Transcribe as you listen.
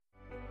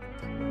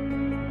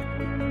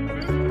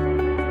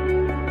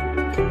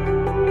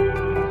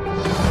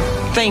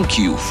Thank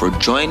you for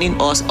joining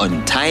us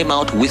on Time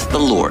Out with the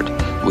Lord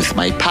with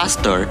my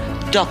pastor,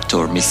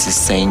 Dr. Mrs.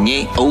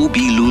 Senye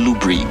Obi Lulu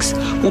Briggs,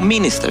 who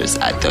ministers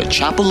at the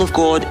Chapel of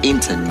God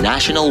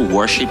International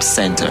Worship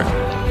Center.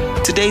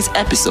 Today's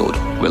episode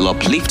will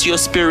uplift your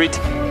spirit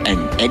and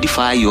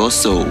edify your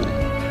soul.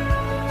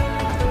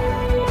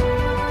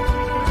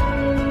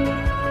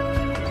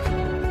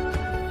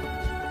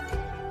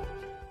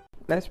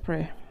 Let's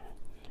pray.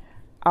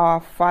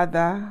 Our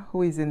Father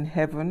who is in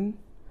heaven,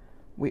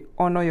 we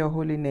honor your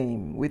holy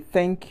name. We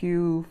thank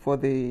you for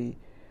the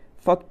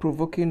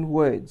thought-provoking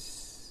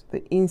words,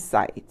 the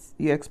insights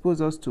you expose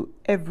us to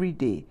every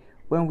day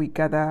when we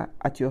gather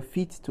at your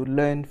feet to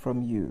learn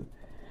from you.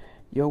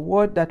 Your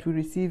word that we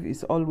receive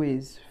is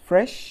always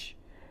fresh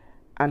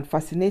and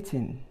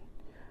fascinating.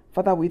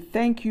 Father, we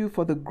thank you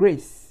for the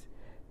grace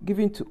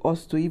given to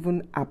us to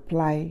even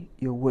apply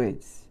your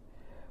words.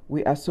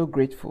 We are so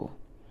grateful.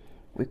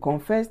 We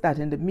confess that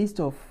in the midst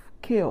of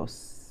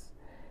chaos,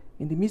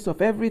 in the midst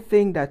of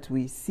everything that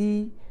we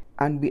see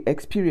and we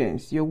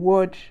experience, your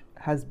word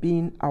has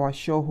been our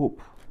sure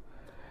hope.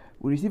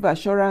 We receive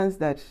assurance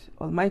that,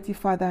 Almighty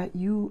Father,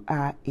 you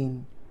are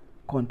in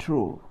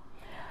control.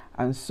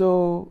 And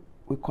so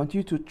we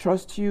continue to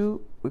trust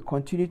you, we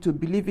continue to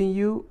believe in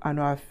you, and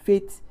our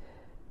faith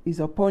is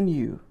upon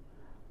you.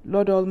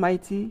 Lord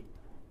Almighty,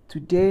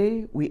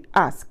 today we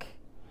ask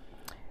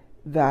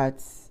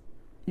that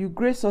you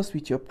grace us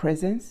with your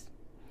presence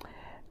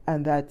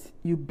and that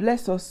you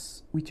bless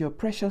us with your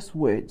precious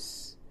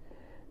words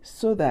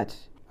so that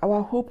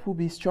our hope will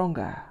be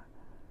stronger,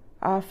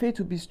 our faith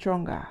will be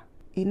stronger.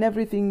 In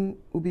everything,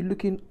 we'll be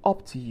looking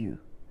up to you.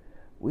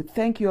 We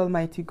thank you,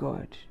 Almighty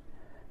God,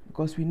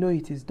 because we know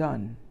it is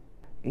done.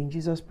 In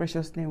Jesus'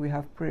 precious name we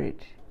have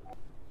prayed.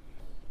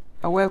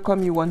 I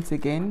welcome you once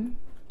again.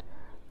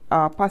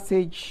 Our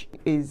passage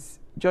is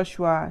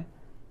Joshua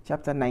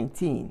chapter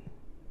 19.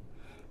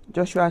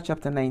 Joshua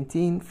chapter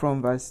 19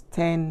 from verse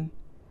 10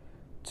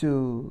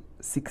 to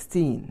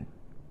 16.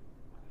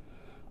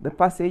 The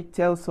passage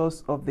tells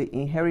us of the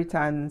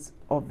inheritance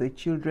of the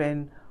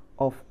children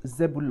of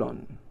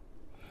Zebulun.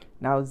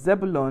 Now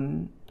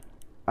Zebulun,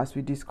 as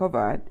we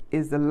discovered,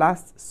 is the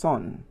last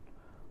son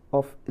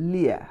of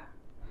Leah.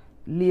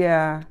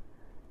 Leah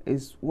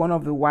is one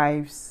of the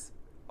wives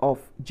of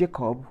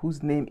Jacob,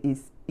 whose name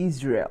is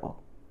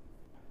Israel.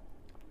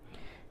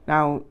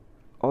 Now,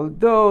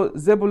 although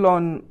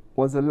Zebulun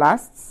was the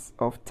last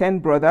of 10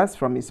 brothers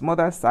from his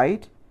mother's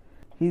side,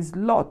 his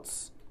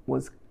lot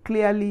was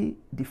clearly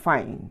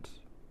defined.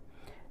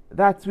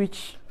 That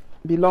which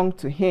belonged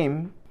to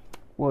him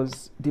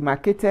was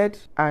demarcated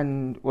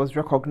and was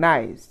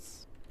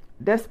recognized.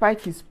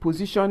 Despite his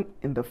position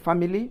in the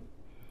family,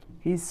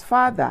 his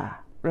father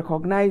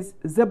recognized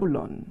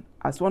Zebulun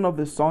as one of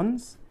the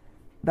sons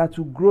that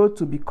would grow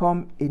to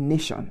become a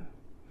nation.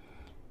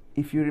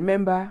 If you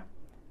remember,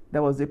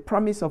 there was a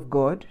promise of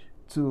God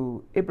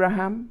to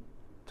Abraham,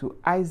 to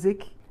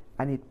Isaac,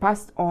 and it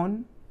passed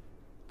on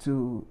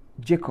to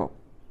Jacob.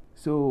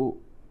 So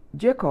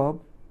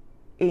Jacob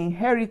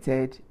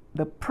inherited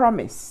the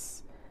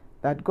promise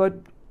that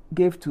God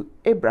gave to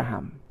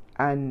Abraham,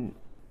 and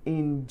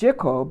in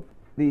Jacob,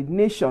 the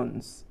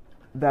nations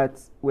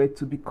that were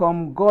to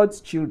become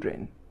God's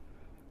children,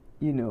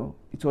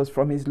 it was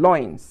from his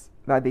loins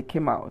that they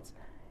came out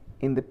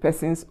in the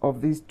persons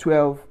of these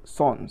 12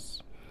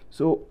 sons.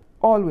 So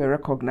all were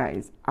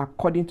recognized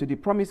according to the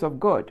promise of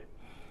God.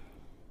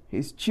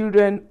 His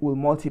children will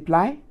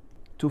multiply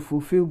to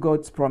fulfill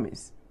God's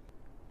promise.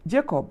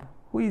 Jacob,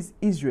 who is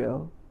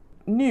Israel,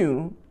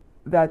 knew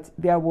that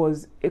there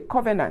was a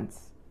covenant,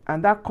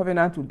 and that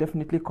covenant would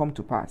definitely come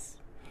to pass.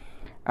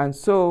 And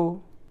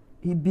so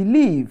he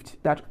believed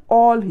that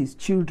all his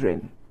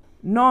children,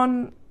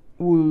 none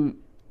will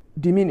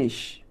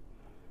diminish.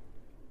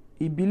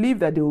 He believed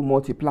that they will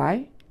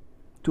multiply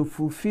to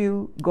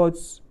fulfill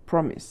God's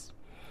promise.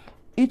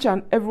 Each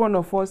and every one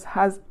of us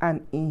has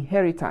an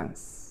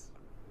inheritance.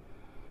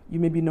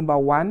 You may be number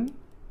 1,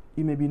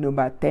 you may be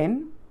number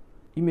 10,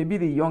 you may be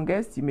the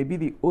youngest, you may be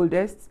the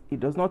oldest, it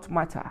does not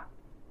matter.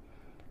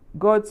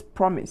 God's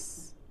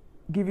promise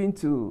given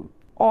to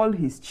all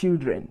his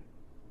children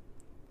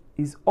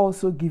is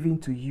also given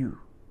to you.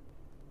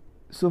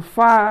 So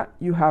far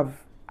you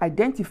have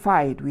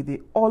identified with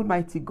the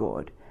Almighty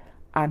God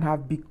and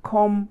have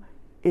become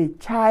a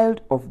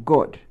child of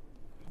God.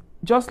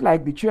 Just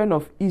like the children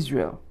of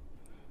Israel,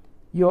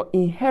 your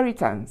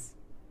inheritance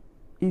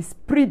is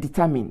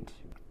predetermined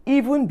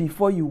even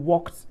before you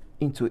walked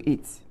into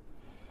it.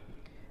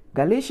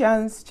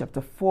 Galatians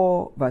chapter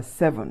 4 verse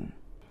 7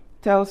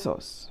 tells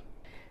us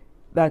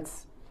that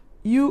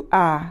you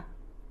are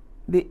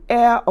the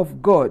heir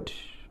of God.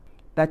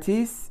 That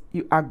is,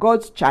 you are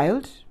God's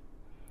child,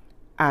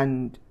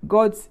 and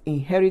God's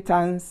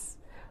inheritance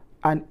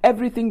and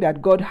everything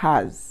that God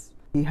has,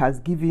 he has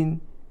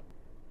given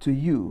to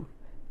you.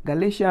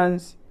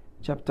 Galatians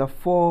chapter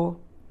 4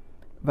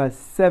 verse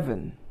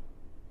 7.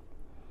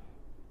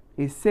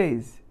 It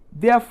says,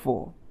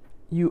 therefore,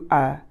 you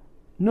are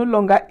no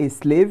longer a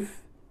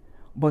slave,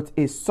 but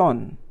a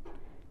son.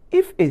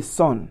 If a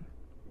son,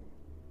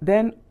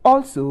 then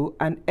also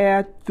an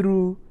heir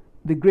through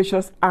the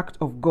gracious act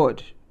of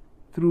God,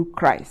 through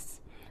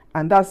Christ.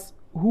 And that's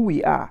who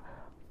we are.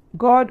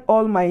 God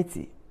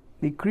Almighty,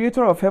 the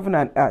creator of heaven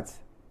and earth,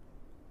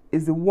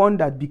 is the one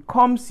that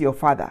becomes your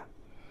father.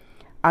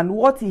 And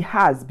what he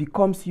has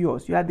becomes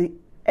yours. You are the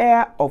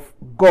heir of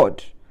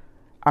God,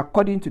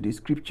 according to the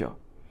scripture.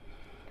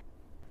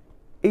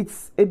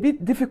 It's a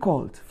bit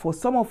difficult for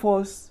some of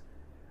us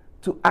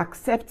to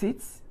accept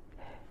it.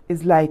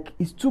 It's like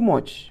it's too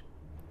much.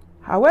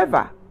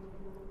 However,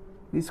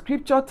 the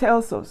scripture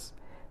tells us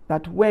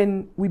that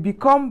when we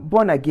become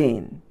born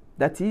again,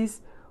 that is,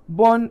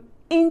 born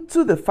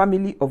into the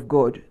family of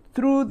God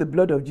through the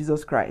blood of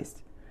Jesus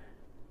Christ,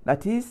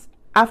 that is,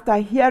 after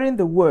hearing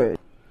the word,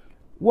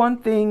 one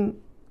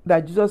thing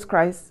that Jesus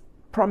Christ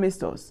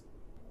promised us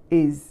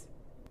is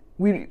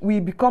we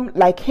become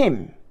like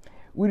him.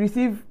 We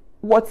receive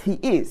what he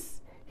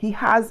is. He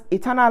has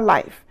eternal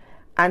life,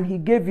 and he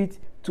gave it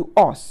to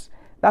us.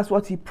 That's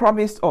what he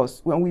promised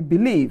us. When we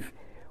believe,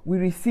 we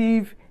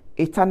receive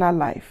eternal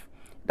life.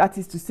 That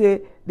is to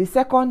say, the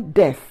second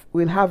death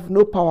will have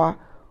no power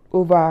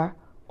over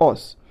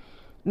us.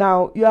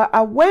 Now, your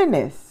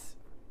awareness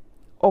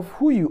of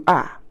who you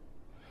are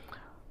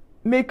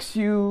makes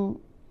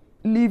you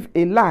live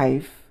a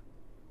life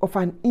of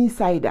an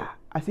insider,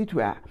 as it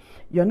were.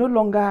 You're no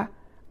longer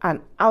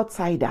an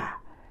outsider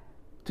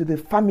to the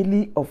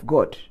family of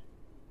God.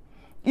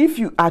 If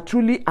you are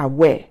truly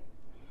aware,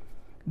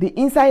 the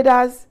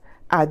insiders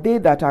are they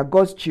that are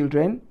God's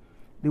children,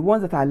 the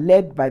ones that are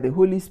led by the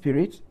Holy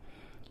Spirit,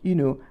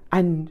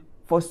 and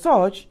for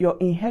such, your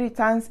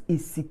inheritance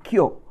is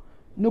secure.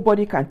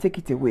 Nobody can take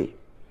it away.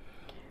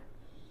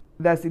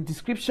 There's a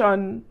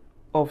description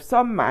of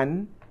some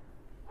man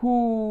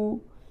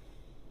who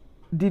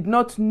did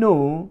not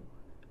know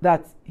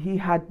that he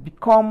had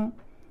become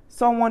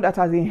someone that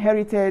has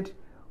inherited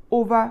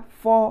over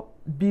 $4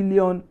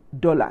 billion.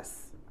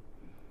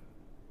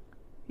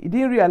 He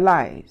didn't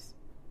realize.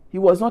 He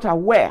was not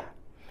aware.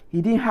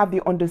 He didn't have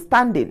the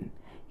understanding.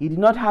 He did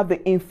not have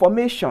the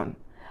information.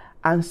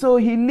 And so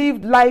he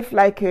lived life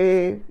like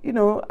an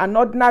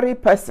ordinary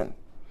person.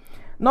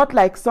 Not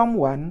like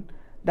someone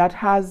that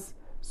has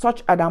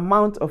such an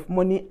amount of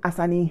money as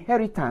an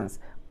inheritance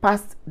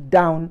passed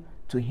down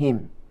to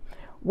him.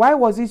 Why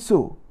was it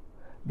so?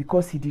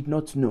 Because he did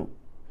not know.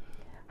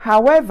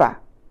 However,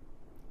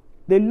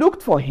 they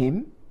looked for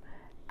him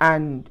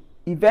and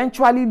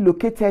eventually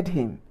located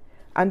him.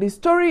 And the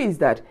story is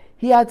that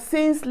he had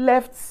since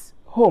left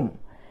home.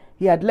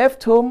 He had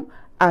left home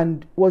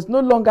and was no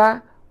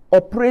longer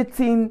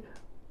operating,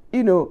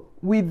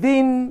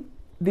 within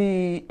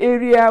the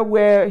area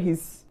where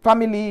his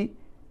family,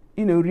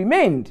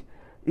 remained.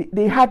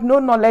 They had no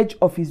knowledge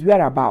of his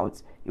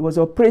whereabouts. He was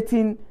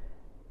operating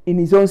in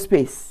his own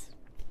space.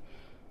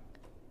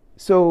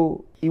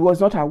 So he was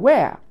not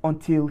aware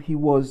until he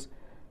was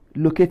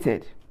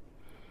located.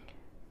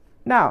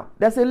 Now,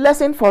 there's a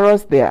lesson for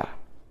us there,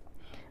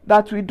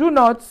 that we do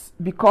not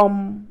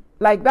become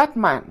like that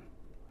man.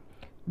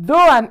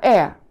 Though an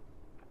heir,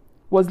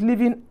 was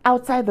living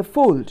outside the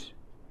fold,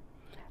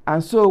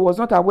 and so was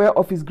not aware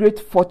of his great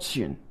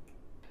fortune.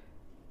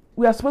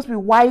 We are supposed to be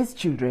wise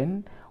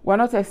children. We are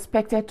not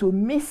expected to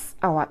miss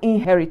our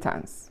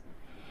inheritance.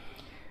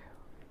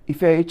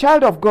 If you're a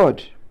child of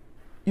God,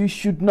 you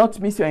should not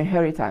miss your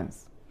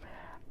inheritance.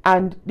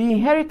 And the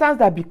inheritance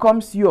that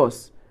becomes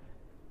yours,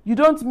 you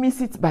don't miss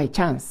it by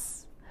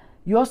chance.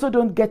 You also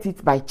don't get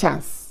it by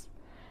chance,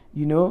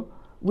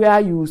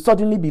 where you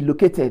suddenly be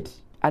located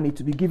and it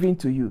will be given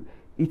to you.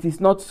 It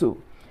is not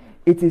so.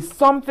 It is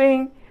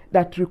something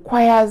that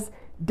requires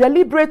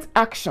deliberate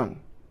action,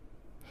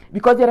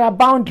 because there are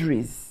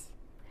boundaries.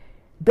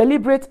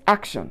 Deliberate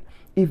action.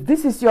 If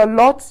this is your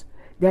lot,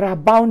 there are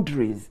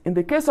boundaries. In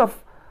the case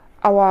of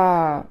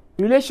our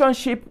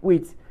relationship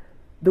with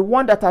the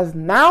one that has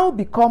now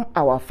become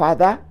our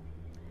father,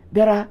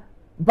 there are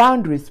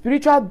boundaries,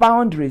 spiritual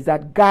boundaries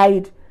that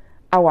guide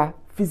our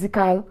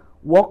physical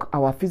work,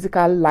 our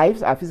physical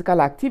lives, our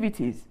physical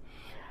activities.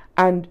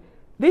 And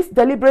this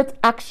deliberate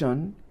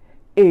action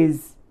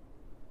is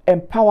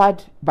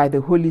empowered by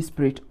the Holy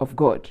Spirit of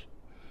God.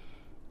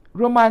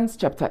 Romans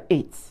chapter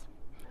 8,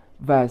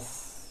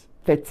 verse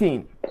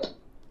 13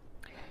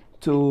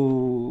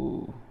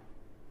 to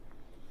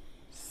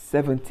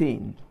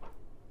 17.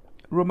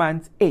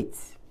 Romans 8.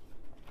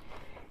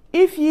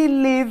 If ye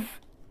live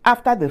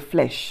after the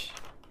flesh,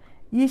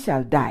 ye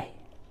shall die.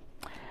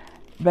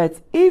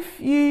 But if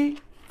ye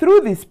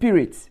through the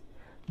Spirit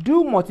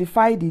do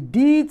mortify the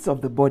deeds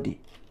of the body,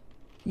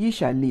 ye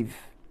shall live.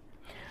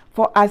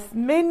 For as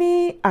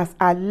many as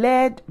are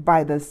led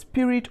by the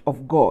Spirit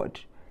of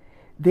God,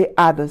 they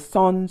are the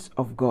sons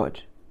of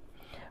God.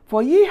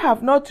 For ye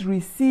have not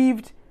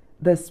received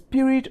the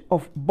spirit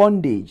of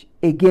bondage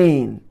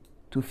again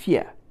to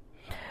fear,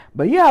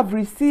 but ye have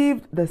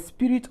received the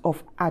spirit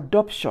of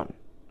adoption,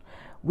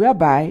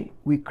 whereby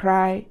we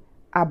cry,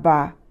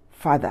 Abba,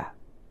 Father.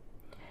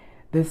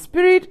 The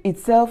Spirit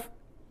itself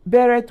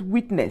beareth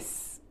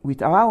witness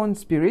with our own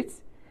spirit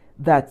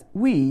that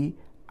we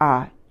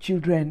are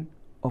children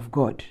of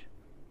God.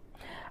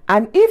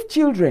 And if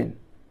children,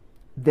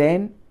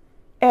 then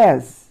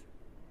heirs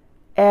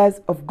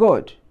of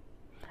God,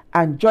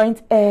 and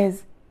joint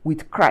heirs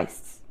with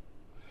Christ,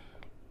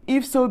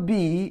 if so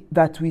be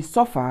that we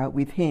suffer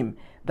with him,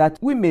 that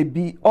we may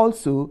be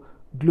also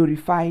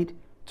glorified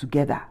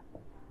together.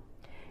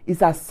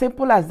 It's as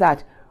simple as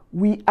that.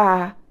 We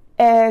are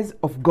heirs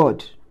of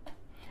God.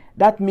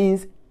 That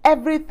means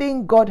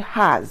everything God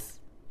has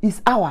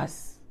is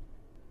ours.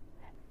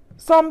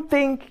 Some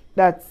think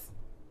that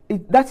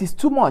that is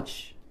too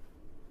much,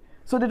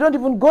 so they don't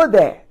even go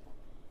there.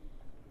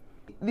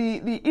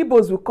 The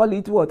Igbos will call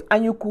it what?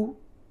 Anyuku.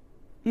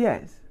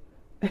 Yes.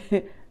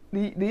 the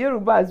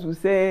Yorubas will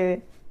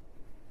say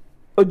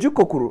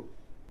Ojukokuru.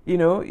 You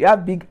know, you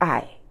have big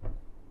eye.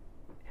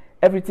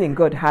 Everything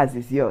God has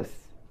is yours.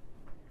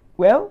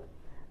 Well,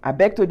 I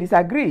beg to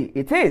disagree.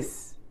 It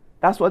is.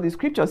 That's what the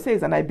scripture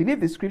says, and I believe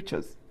the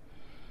scriptures.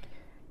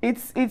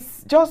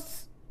 It's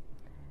just,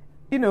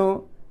 you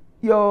know,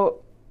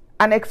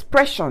 an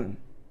expression,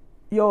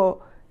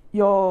 your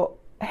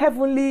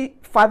heavenly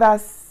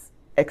Father's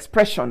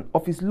expression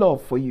of his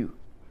love for you.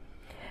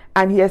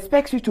 And he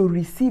expects you to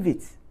receive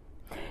it.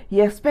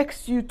 He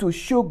expects you to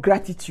show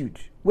gratitude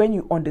when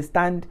you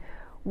understand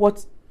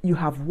what you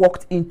have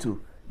walked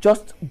into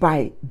just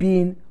by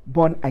being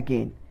born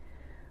again.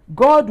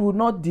 God will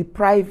not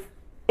deprive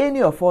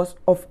any of us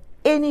of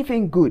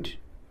anything good.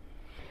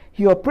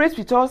 He operates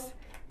with us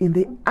in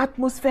the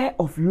atmosphere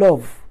of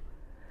love,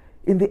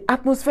 in the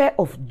atmosphere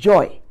of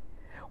joy.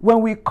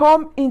 When we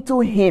come into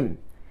him,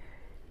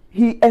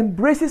 he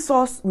embraces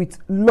us with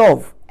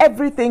love,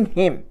 everything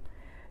him.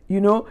 You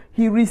know,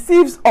 he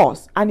receives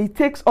us and he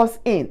takes us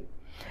in.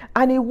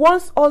 And he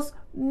wants us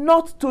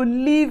not to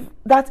leave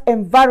that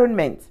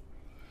environment.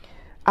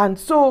 And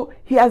so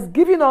he has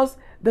given us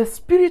the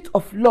spirit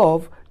of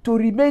love to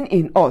remain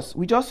in us.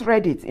 We just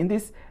read it in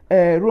this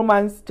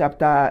Romans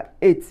chapter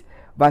 8,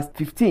 verse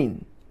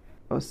 15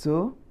 or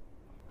so.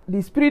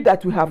 The spirit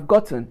that we have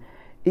gotten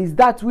is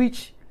that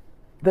which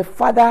the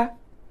Father,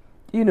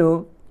 you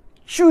know,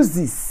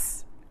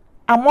 chooses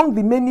among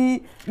the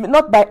many,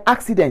 not by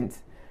accident,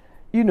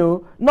 you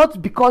know,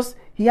 not because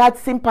he had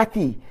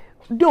sympathy.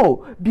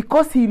 No,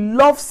 because he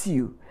loves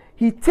you.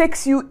 He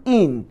takes you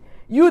in.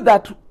 You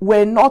that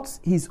were not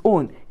his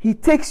own, he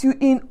takes you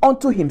in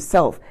unto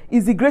himself.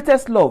 Is the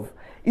greatest love.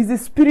 Is the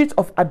spirit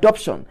of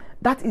adoption.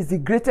 That is the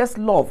greatest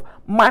love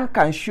man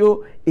can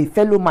show a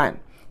fellow man.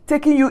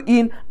 Taking you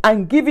in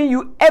and giving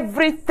you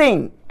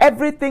everything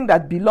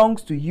that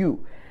belongs to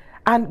you.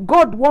 And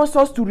God wants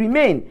us to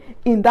remain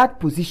in that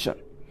position.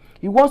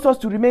 He wants us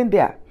to remain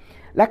there.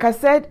 Like I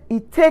said,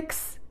 it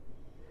takes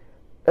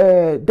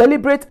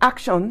deliberate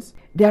actions.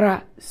 There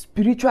are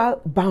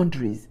spiritual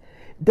boundaries.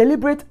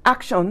 Deliberate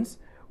actions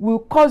will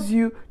cause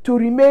you to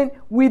remain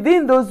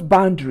within those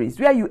boundaries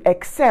where you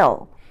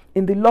excel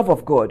in the love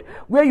of God,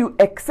 where you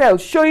excel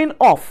showing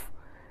off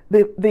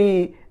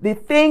the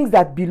things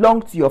that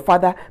belong to your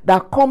Father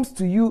that comes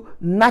to you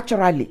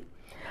naturally.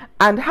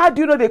 And how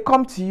do you know they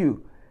come to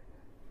you?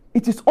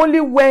 It is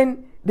only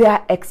when they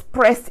are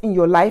expressed in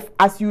your life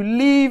as you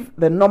live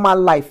the normal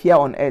life here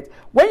on earth.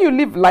 When you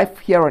live life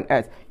here on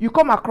earth, you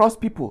come across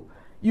people,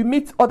 you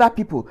meet other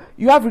people,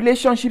 you have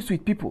relationships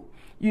with people.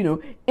 You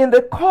know, in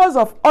the course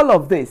of all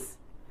of this,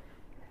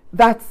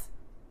 that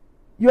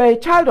you are a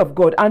child of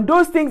God, and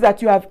those things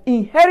that you have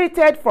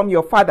inherited from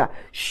your Father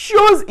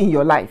shows in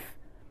your life.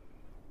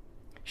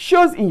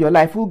 Shows in your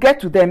life. We'll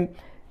get to them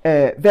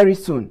very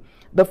soon.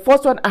 The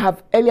first one I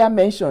have earlier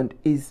mentioned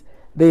is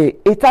the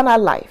eternal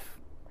life.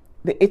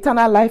 The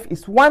eternal life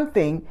is one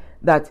thing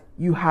that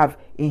you have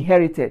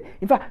inherited.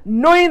 In fact,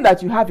 knowing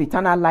that you have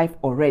eternal life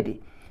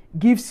already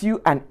gives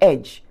you an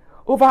edge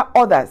over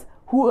others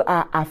who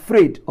are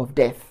afraid of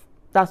death.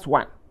 That's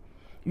one.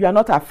 You are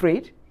not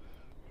afraid.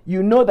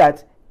 You know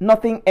that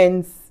nothing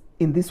ends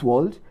in this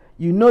world.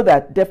 You know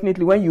that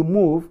definitely when you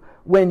move,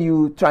 when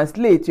you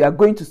translate, you are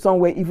going to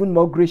somewhere even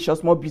more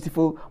gracious, more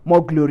beautiful,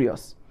 more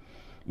glorious.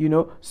 You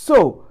know,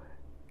 so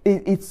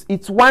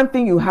it's one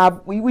thing you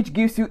have which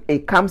gives you a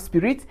calm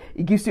spirit.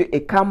 It gives you a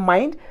calm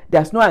mind.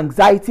 There's no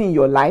anxiety in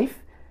your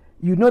life.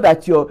 You know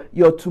that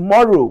your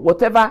tomorrow,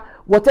 whatever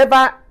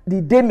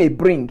the day may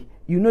bring,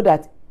 you know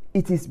that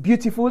it is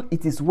beautiful,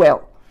 it is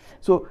well.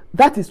 So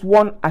that is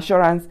one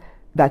assurance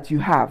that you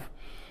have.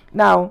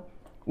 Now,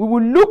 we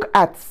will look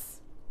at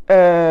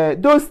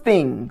those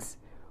things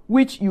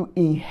which you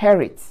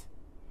inherit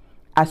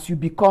as you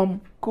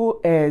become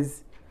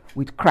co-heirs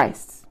with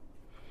Christ.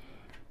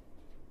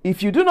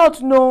 If you do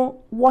not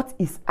know what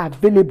is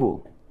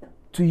available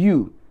to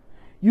you,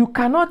 you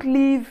cannot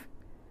live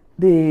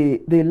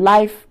the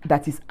life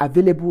that is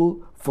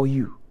available for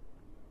you.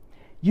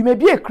 You may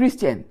be a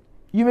Christian,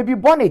 you may be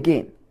born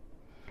again,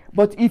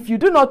 but if you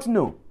do not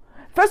know,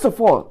 first of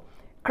all,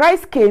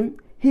 Christ came,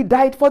 he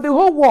died for the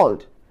whole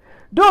world.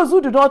 Those who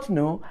do not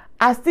know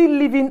are still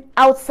living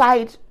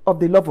outside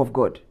of the love of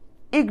God.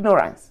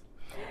 Ignorance.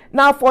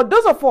 Now, for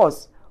those of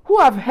us who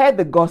have heard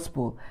the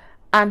gospel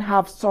and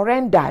have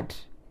surrendered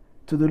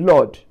to the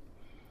Lord,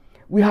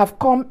 we have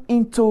come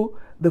into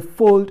the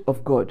fold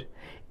of God.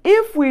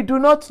 If we do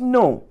not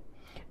know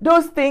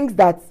those things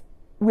that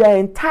we are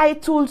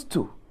entitled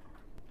to,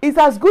 it's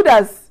as good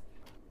as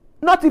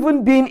not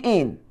even being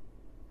in.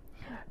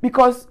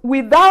 Because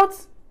without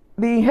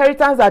the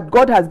inheritance that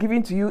God has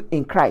given to you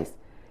in Christ,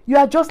 you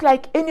are just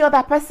like any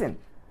other person.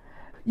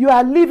 You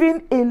are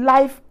living a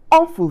life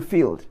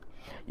unfulfilled.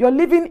 You're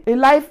living a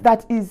life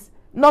that is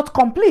not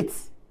complete.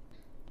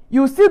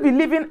 You will still be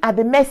living at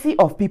the mercy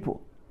of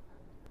people.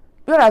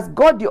 Whereas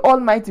God the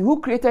Almighty, who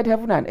created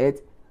heaven and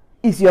earth,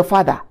 is your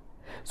Father.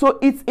 So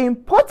it's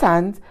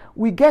important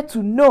we get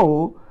to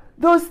know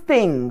those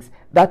things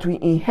that we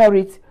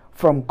inherit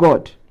from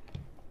God.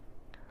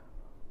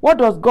 What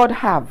does God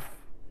have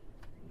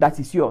that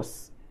is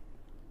yours?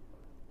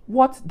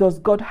 What does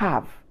God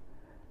have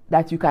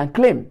that you can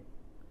claim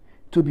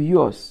to be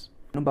yours?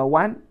 Number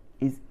one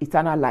is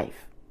eternal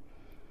life.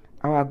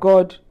 Our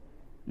God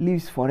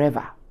lives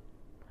forever.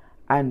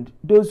 And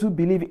those who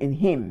believe in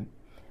him,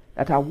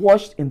 that are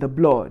washed in the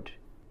blood,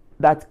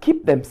 that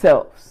keep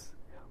themselves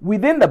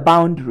within the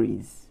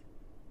boundaries,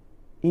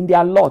 in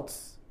their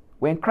lots,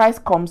 when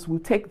Christ comes, will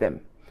take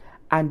them,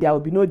 and there will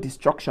be no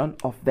destruction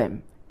of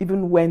them,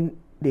 even when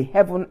the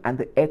heaven and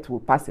the earth will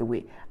pass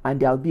away, and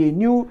there will be a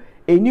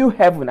new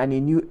heaven and a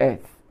new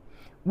earth.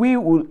 We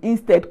will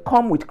instead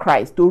come with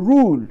Christ to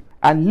rule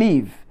and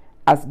live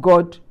as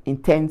God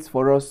intends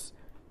for us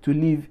to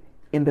live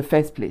in the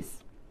first place.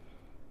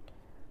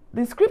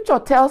 The scripture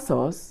tells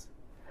us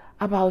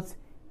about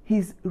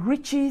his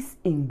riches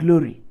in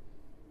glory.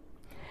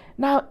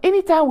 Now,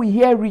 anytime we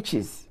hear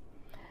riches,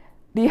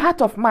 the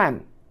heart of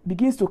man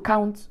begins to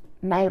count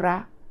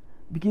naira,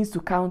 begins to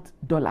count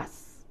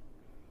dollars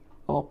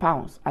or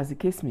pounds, as the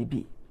case may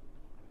be.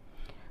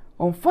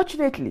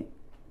 Unfortunately,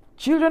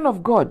 children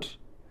of God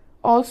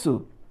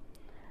also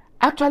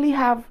actually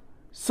have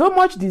so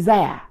much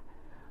desire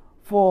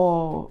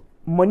for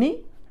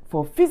money,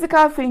 for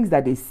physical things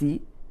that they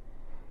see,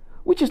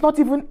 which is not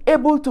even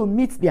able to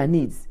meet their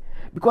needs.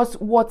 Because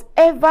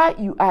whatever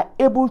you are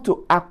able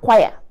to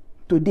acquire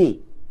today,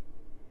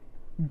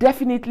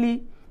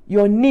 definitely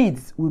your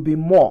needs will be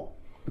more,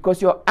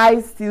 because your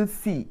eyes still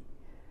see.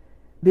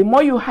 The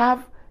more you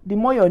have, the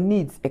more your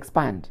needs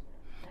expand.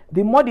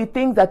 The more the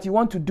things that you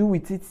want to do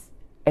with it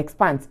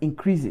expands,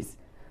 increases.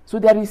 So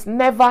there is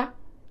never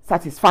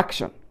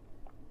satisfaction.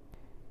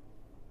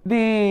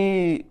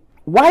 The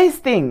wise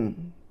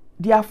thing,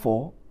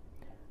 therefore,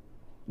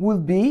 will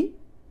be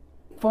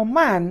for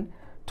man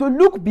to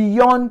look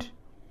beyond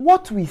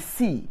what we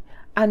see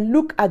and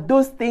look at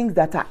those things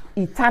that are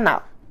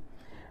eternal,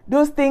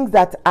 those things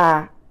that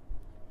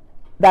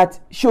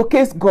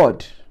showcase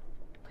God,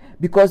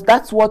 because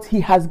that's what he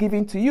has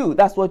given to you.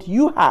 That's what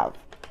you have.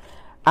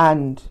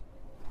 And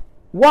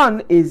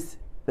one is,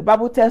 the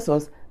Bible tells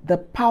us, the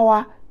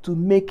power to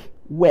make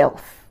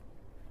wealth.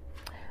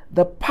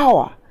 The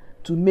power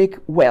to make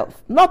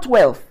wealth. Not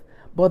wealth,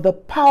 but the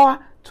power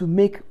to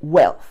make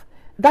wealth.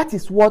 That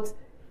is what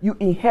you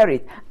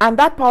inherit. And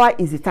that power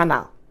is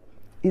eternal.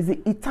 Is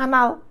the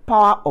eternal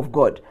power of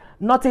God.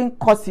 Nothing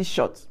cuts it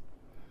short.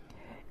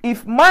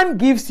 If man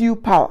gives you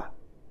power,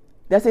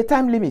 there's a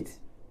time limit.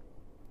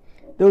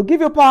 They will give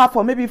you power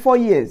for maybe 4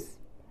 years.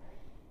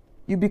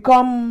 You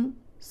become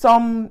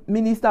some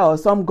minister or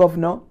some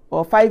governor,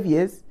 or 5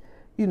 years.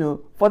 You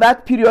know, for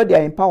that period they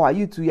are in power.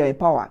 You too, you are in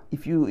power.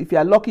 If you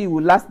are lucky, you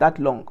will last that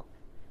long.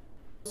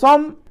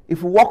 Some,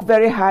 if we work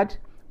very hard,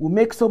 we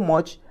make so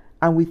much,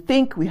 and we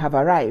think we have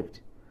arrived.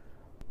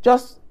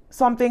 Just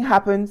something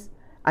happens,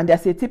 and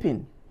there's a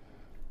tipping,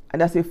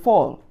 and there's a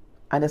fall,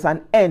 and there's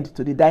an end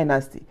to the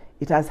dynasty.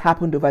 It has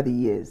happened over the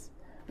years.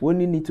 We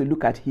only need to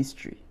look at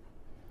history.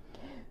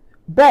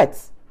 But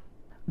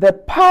the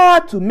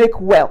power to make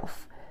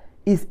wealth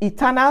is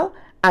eternal,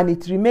 and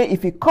it remains.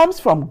 If it comes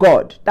from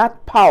God,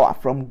 that power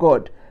from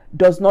God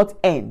does not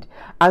end.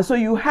 And so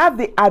you have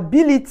the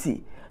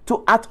ability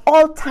to, at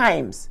all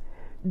times,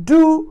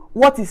 do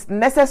what is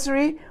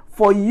necessary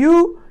for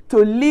you to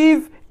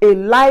live a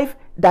life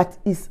that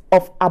is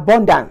of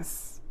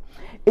abundance.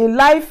 A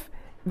life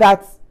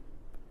that,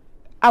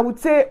 I would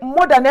say,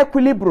 more than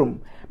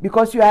equilibrium,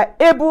 because you are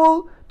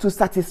able to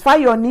satisfy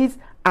your needs,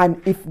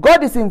 and if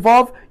God is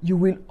involved, you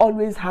will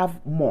always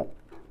have more.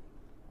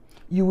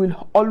 You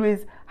will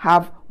always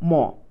have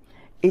more.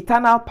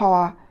 Eternal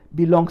power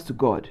belongs to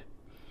God.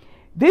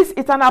 This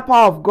eternal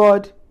power of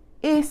God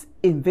is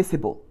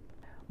invisible.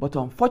 But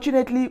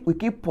unfortunately, we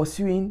keep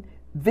pursuing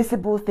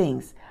visible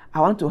things. I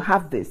want to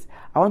have this.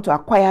 I want to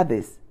acquire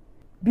this.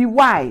 Be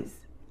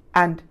wise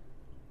and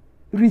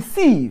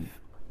receive.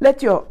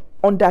 Let your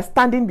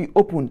understanding be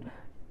open.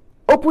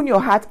 Open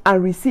your heart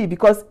and receive,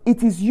 because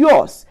it is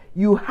yours.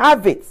 You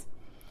have it.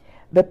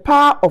 The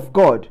power of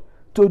God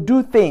to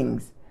do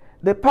things.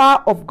 The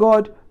power of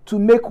God to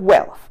make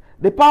wealth.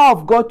 The power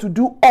of God to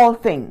do all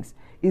things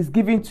is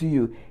given to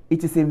you.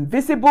 It is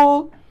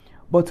invisible,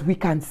 but we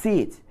can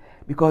see it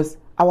because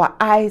our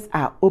eyes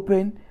are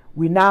open.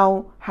 We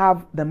now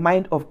have the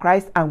mind of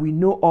Christ, and we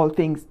know all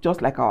things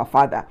just like our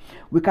Father.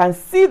 We can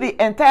see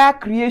the entire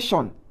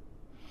creation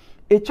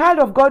A child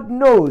of God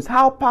knows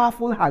how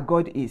powerful her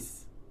God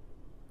is.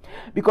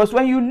 Because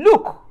when you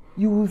look,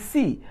 you will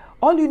see.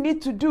 All you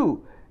need to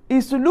do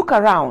is to look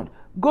around,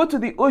 go to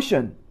the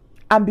ocean,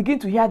 and begin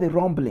to hear the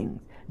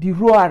rumbling, the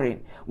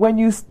roaring. When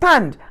you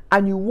stand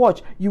and you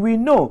watch, you will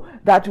know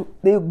that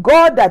the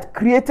God that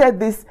created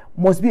this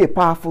must be a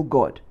powerful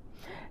God.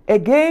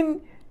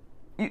 Again,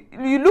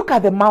 you look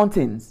at the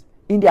mountains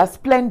in their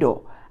splendor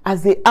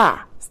as they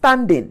are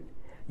standing.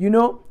 You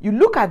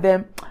look at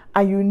them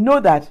and you know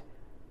that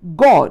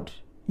God,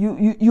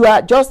 you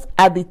are just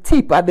at the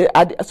tip, not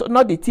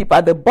the tip,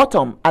 at the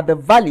bottom, at the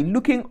valley,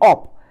 looking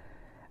up.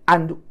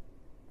 And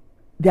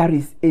there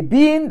is a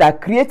being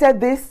that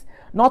created this,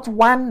 not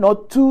one,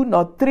 not two,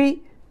 not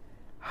three,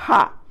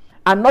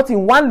 and not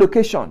in one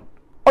location,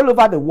 all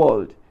over the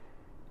world.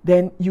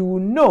 Then you will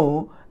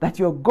know that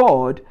your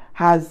God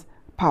has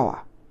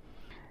power.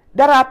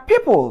 There are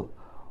people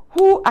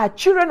who are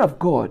children of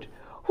God,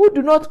 who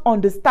do not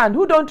understand,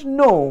 who don't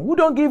know, who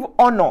don't give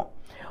honor,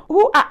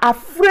 who are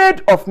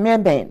afraid of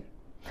men.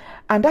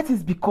 And that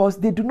is because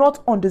they do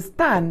not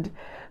understand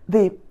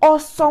the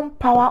awesome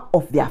power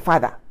of their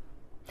Father.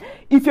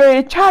 If you're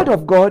a child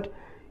of God,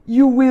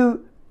 you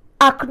will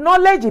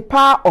acknowledge the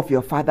power of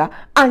your Father,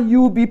 and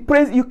you will be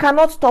praised. You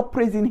cannot stop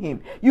praising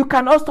Him. You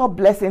cannot stop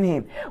blessing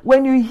Him.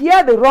 When you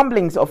hear the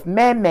rumblings of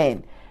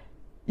men,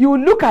 you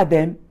will look at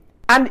them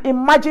and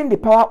imagine the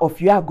power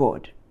of your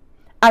God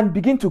and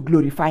begin to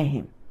glorify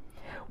Him.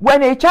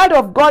 When a child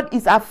of God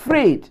is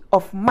afraid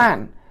of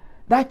man,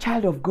 that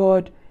child of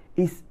God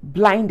is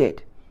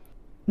blinded.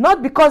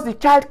 Not because the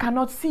child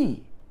cannot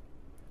see,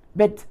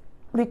 but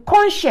the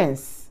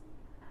conscience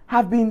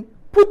have been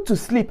put to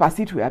sleep, as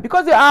it were.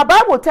 Because our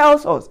Bible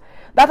tells us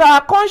that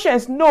our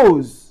conscience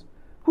knows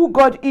who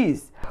God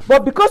is.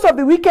 But because of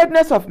the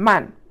wickedness of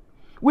man,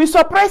 we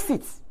suppress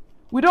it.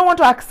 We don't want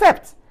to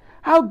accept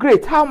how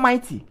great, how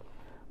mighty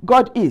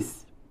God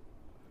is.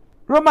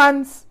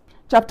 Romans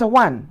chapter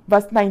 1,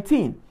 verse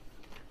 19.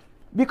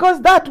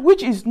 Because that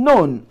which is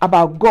known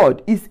about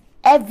God is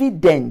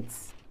evident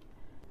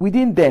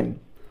within them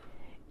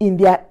in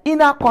their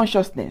inner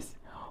consciousness,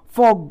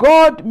 for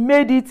God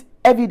made it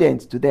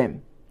evident to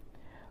them.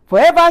 For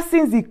ever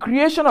since the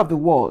creation of the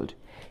world,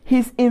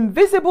 His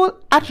invisible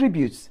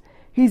attributes,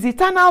 His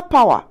eternal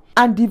power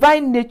and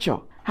divine nature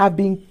have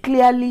been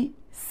clearly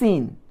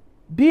seen,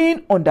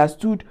 being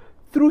understood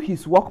through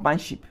His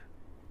workmanship.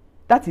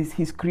 That is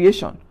His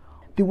creation,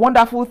 the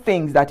wonderful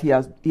things that He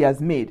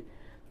has made,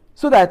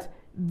 so that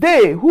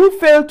they who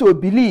fail to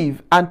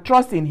believe and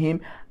trust in Him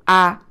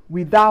are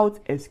without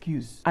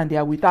excuse and they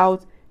are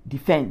without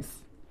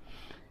defense.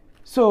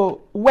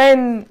 So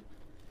when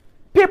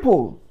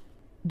people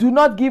do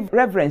not give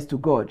reverence to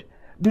God,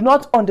 do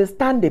not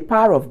understand the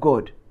power of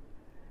God,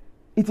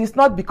 it is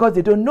not because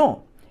they don't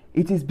know.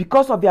 It is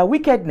because of their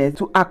wickedness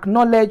to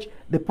acknowledge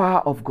the power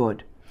of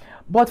God.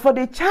 But for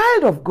the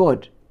child of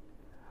God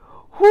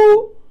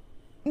who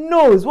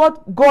knows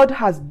what God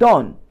has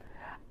done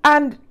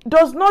and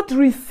does not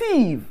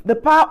receive the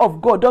power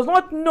of God, does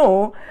not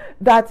know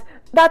that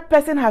that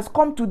person has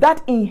come to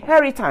that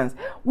inheritance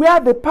where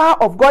the power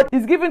of God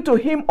is given to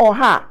him or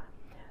her,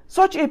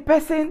 such a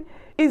person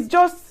is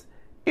just,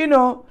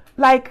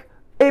 like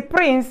a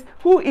prince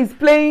who is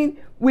playing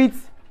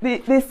with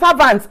the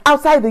servants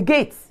outside the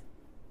gates.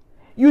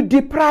 You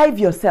deprive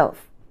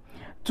yourself.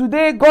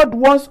 Today, God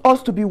wants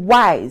us to be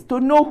wise, to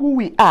know who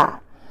we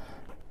are.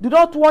 Do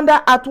not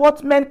wonder at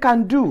what men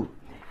can do.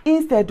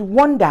 Instead,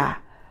 wonder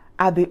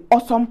at the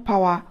awesome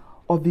power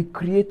of the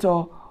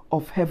Creator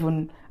of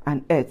heaven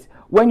and earth.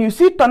 When you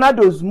see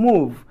tornadoes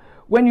move,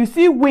 when you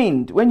see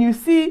wind, when you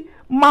see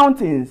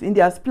mountains in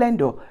their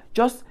splendor,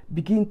 just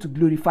begin to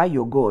glorify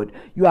your God.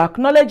 You are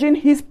acknowledging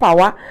His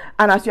power,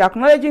 and as you are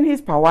acknowledging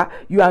His power,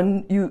 you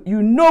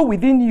know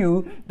within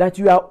you that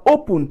you are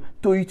open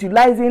to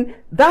utilizing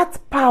that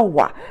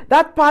power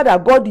that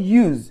God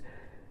used.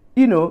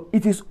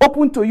 It is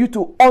open to you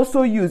to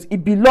also use.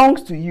 It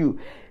belongs to you.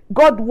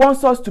 God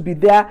wants us to be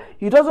there.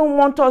 He doesn't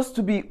want us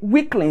to be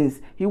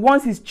weaklings. He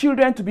wants His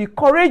children to be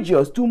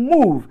courageous, to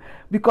move,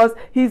 because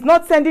He's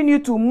not sending you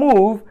to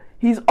move.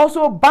 He's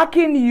also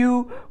backing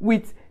you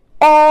with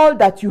all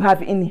that you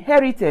have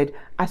inherited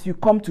as you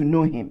come to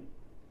know Him.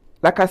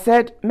 Like I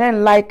said,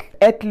 men like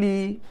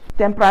earthly,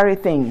 temporary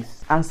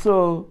things, and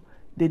so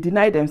they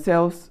deny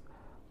themselves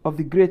of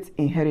the great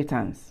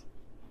inheritance.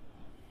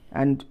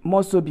 And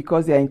more so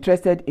because they are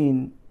interested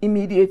in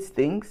immediate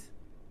things,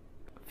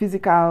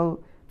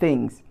 physical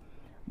things.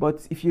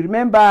 But if you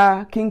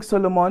remember King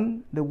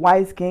Solomon, the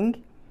wise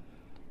king,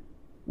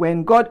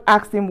 when God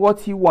asked him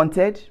what he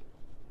wanted,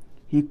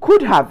 he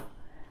could have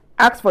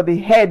asked for the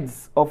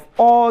heads of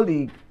all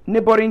the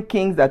neighboring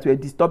kings that were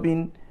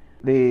disturbing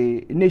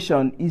the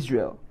nation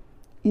Israel.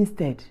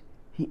 Instead,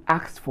 he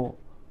asked for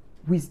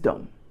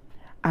wisdom.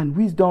 And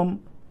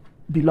wisdom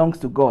belongs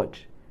to God.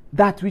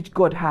 That which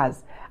God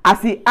has.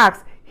 As he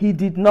asked, he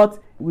did not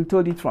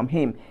withhold it from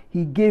him.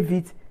 He gave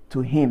it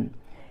to him.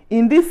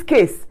 In this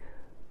case,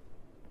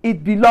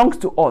 it belongs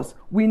to us.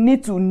 We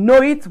need to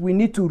know it. We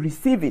need to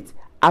receive it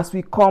as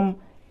we come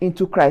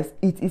into Christ,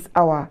 it is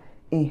our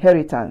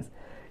inheritance.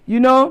 You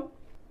know,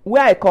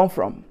 where I come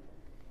from,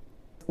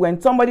 when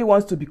somebody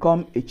wants to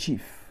become a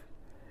chief,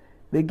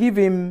 they give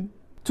him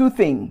two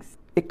things: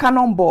 a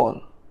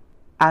cannonball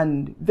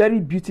and very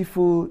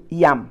beautiful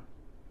yam,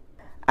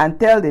 and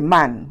tell the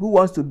man who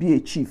wants to be a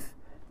chief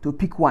to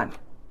pick one.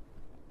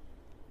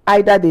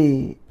 Either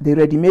the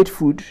ready-made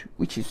food,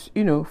 which is,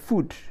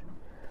 food,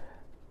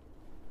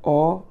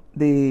 or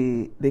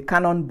the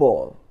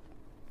cannonball.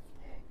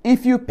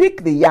 If you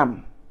pick the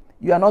yam,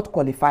 you are not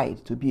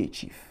qualified to be a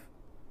chief.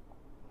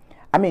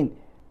 I mean,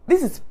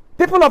 this is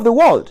people of the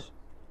world.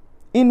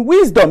 In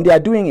wisdom, they are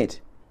doing it.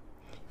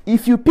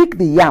 If you pick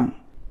the yam,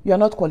 you are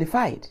not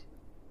qualified.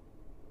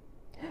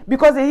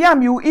 Because the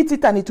yam, you eat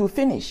it and it will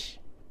finish.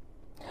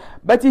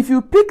 But if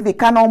you pick the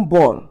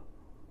cannonball,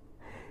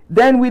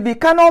 then with the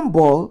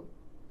cannonball,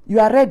 you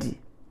are ready.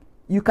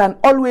 You can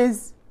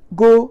always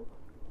go,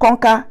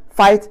 conquer,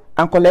 fight,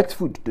 and collect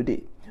food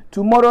today.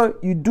 Tomorrow,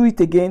 you do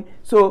it again.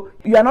 So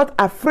you are not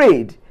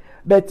afraid.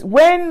 But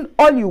when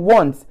all you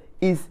want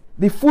is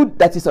the food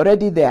that is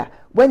already there,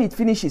 when it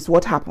finishes,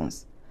 what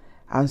happens?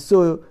 And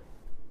so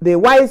the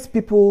wise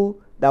people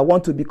that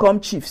want to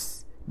become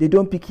chiefs, they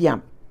don't pick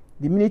yam.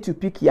 The minute you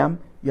pick yam,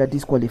 you are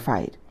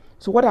disqualified.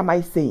 So what am I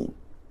saying?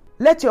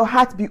 Let your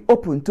heart be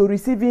open to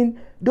receiving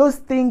those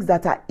things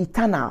that are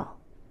eternal,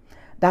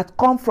 that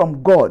come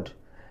from God,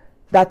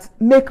 that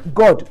make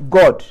God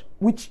God,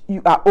 which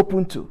you are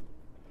open to.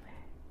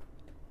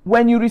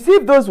 When you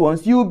receive those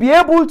ones, you will be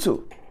able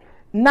to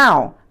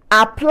now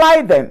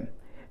apply them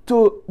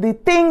to the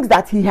things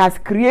that he has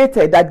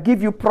created that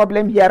give you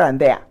problem here and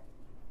there.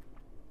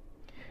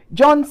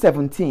 John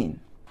 17,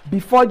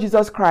 before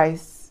Jesus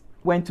Christ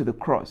went to the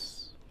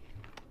cross,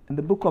 in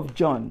the book of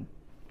John,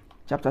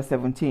 chapter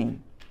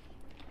 17,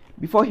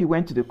 before he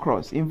went to the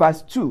cross, in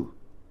verse 2,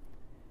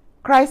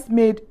 Christ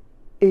made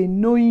a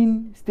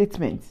knowing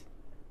statement.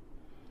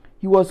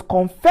 He was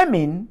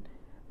confirming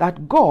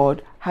that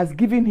God has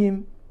given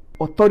him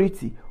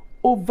authority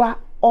over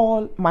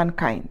all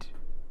mankind.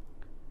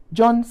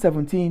 John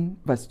 17,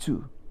 verse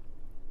 2.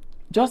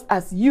 Just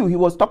as you, he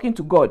was talking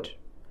to God,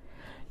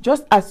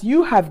 just as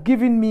you have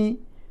given me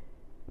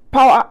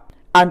power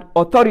and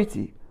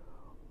authority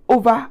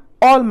over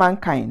all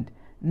mankind,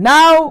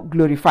 now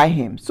glorify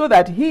him, so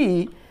that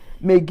he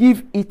may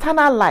give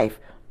eternal life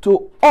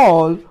to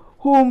all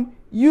whom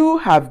you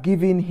have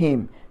given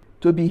him,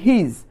 to be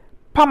his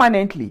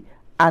permanently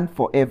and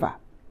forever.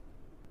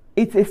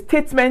 It's a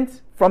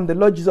statement from the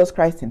Lord Jesus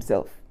Christ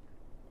himself,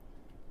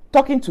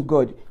 talking to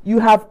God. You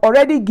have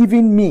already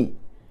given me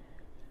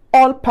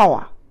all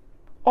power,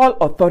 all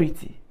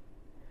authority.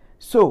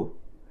 So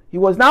he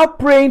was now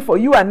praying for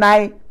you and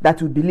I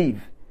that will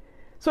believe,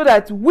 so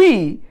that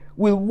we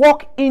will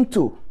walk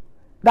into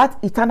that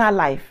eternal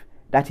life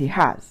that he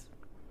has.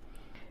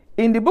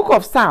 In the book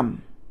of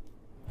Psalm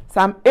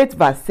 8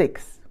 verse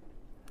 6,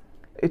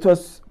 it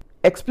was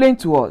explained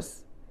to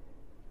us.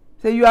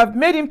 So you have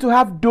made him to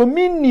have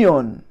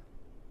dominion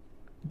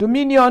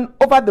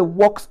over the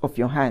works of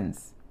your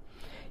hands.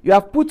 You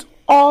have put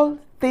all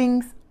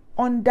things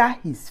under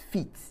his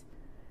feet.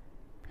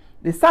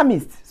 The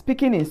psalmist,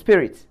 speaking in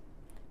spirit,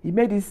 he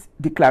made this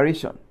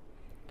declaration.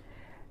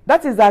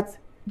 That is that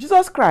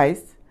Jesus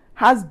Christ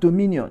has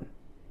dominion,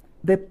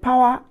 the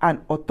power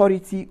and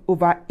authority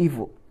over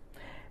evil.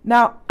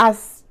 Now,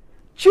 as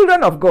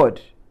children of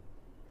God,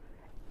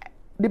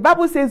 the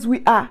Bible says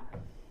we are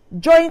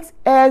joint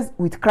heirs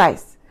with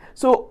Christ.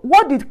 So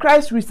what did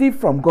Christ receive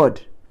from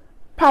God?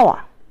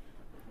 Power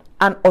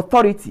and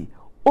authority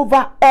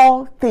over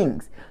all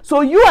things.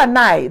 So you and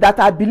I that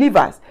are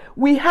believers,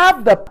 we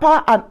have the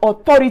power and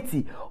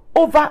authority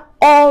over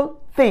all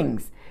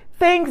things.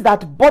 Things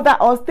that bother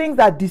us, things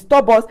that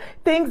disturb us,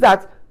 things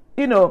that,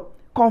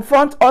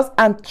 confront us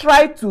and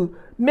try to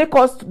make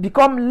us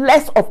become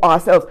less of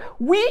ourselves.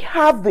 We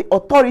have the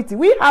authority,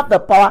 we have the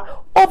power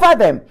over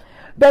them.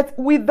 But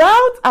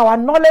without our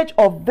knowledge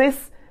of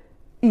this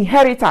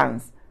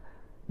inheritance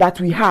that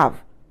we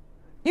have,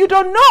 you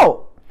don't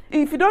know.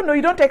 If you don't know,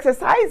 you don't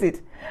exercise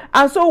it.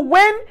 And so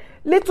when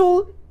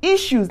little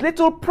issues,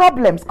 little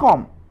problems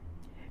come,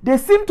 they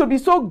seem to be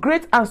so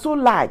great and so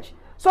large.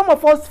 Some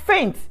of us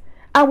faint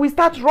and we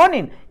start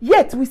running.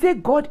 Yet we say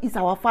God is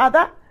our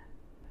Father.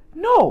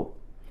 No.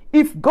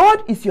 If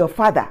God is your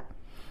Father,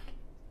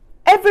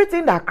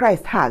 everything that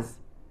Christ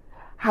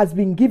has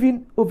been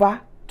given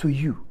over to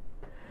you.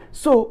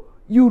 So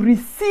you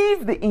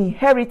receive the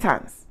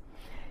inheritance.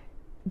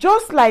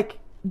 Just like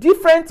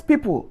different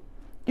people,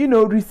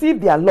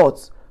 receive their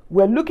lots.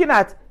 We're looking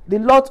at the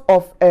lot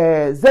of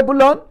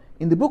Zebulun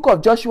in the book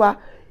of Joshua.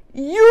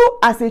 You,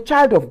 as a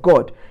child of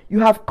God, you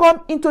have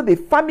come into the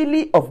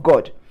family of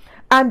God.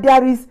 And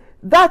there is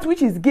that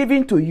which is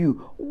given to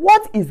you.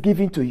 What is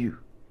given to you?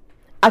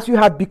 As you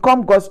have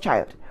become God's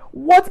child,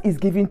 what is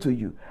given to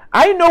you?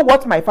 I know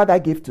what my father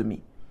gave to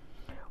me.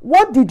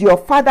 What did your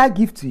father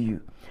give to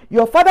you?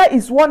 Your father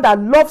is one that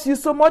loves you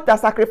so much, that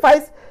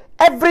sacrificed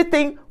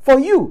everything for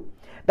you,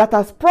 that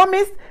has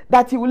promised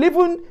that he will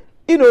even,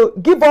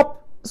 give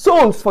up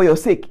souls for your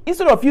sake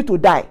instead of you to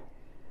die.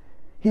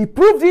 He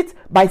proved it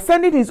by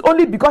sending his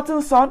only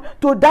begotten Son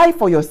to die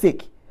for your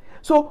sake.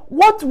 So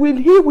what will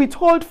he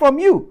withhold from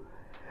you?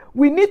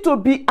 We need to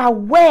be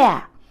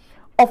aware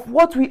of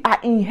what we are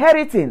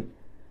inheriting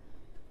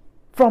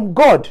from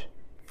God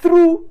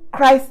through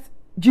Christ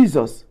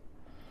Jesus.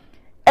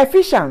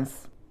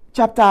 Ephesians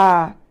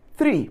chapter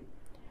 3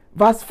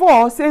 verse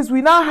 4 says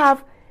we now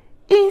have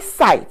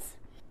insight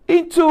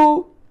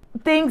into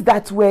things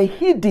that were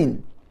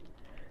hidden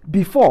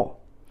before.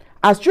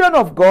 As children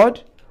of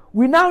God,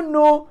 we now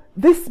know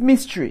this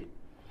mystery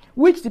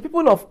which the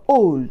people of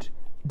old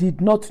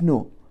did not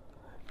know.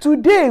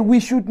 Today we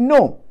should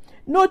know.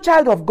 No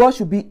child of God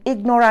should be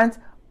ignorant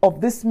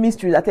of this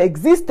mystery that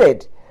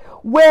existed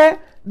where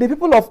the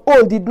people of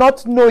old did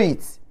not know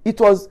it. It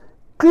was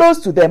close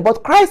to them,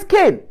 but Christ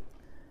came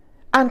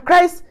and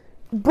Christ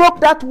broke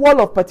that wall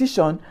of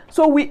partition,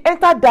 so we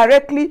enter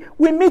directly,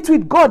 we meet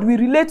with God, we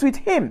relate with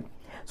him.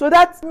 So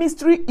that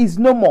mystery is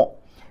no more.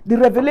 The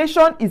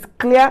revelation is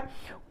clear.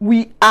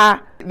 We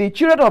are the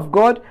children of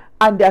God,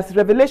 and there's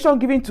revelation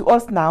given to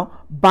us now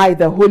by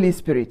the Holy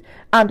Spirit.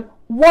 And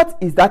what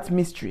is that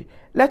mystery?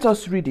 Let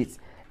us read it.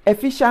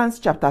 Ephesians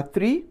chapter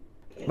 3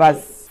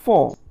 verse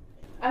 4.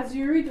 As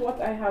you read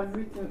what I have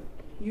written,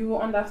 you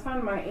will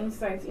understand my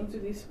insight into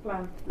this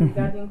plan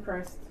regarding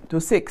Christ. To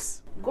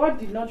 6. God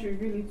did not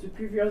reveal it to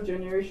previous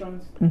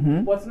generations,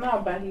 but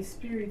now by his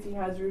Spirit he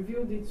has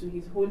revealed it to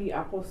his holy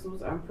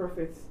apostles and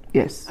prophets.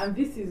 Yes. And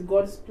this is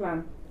God's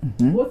plan.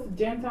 Both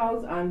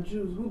Gentiles and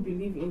Jews who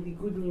believe in the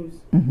good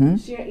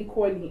news share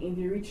equally in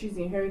the riches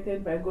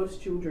inherited by God's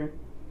children.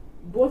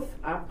 Both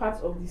are part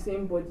of the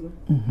same body,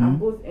 and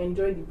both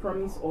enjoy the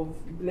promise of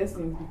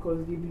blessings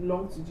because they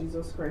belong to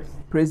Jesus Christ.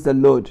 Praise the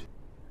Lord.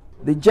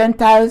 The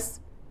Gentiles,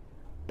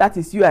 that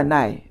is you and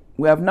I,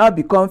 we have now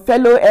become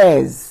fellow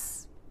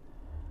heirs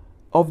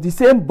of the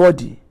same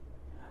body.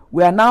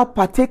 We are now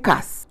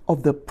partakers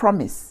of the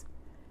promise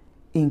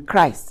in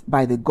Christ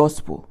by the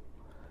gospel.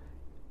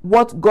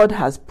 What God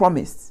has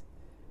promised,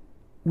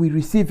 we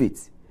receive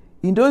it.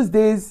 In those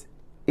days,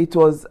 it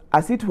was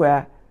as it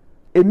were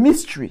a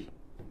mystery,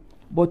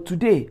 but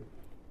today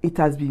it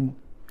has been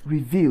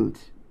revealed.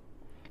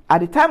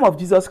 At the time of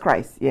Jesus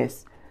Christ,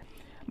 yes.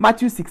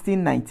 Matthew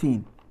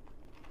 16:19.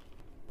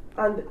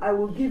 And I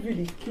will give you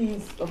the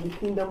keys of the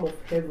kingdom of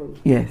heaven.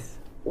 Yes.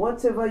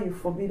 Whatever you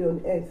forbid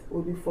on earth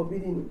will be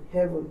forbidden in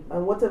heaven,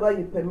 and whatever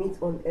you permit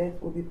on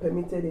earth will be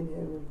permitted in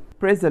heaven.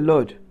 Praise the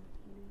Lord.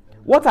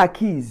 What are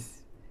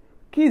keys?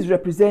 Keys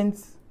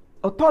represent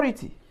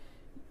authority.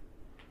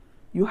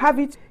 You have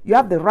it, you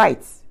have the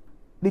rights,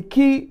 the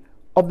key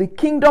of the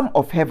kingdom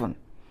of heaven.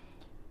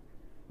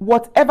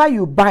 Whatever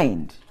you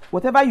bind,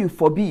 whatever you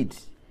forbid,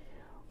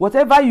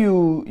 whatever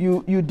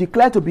you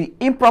declare to be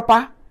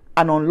improper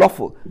and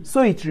unlawful,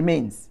 so it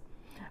remains.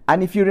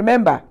 And if you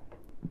remember,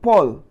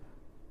 Paul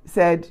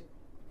said,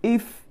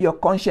 if your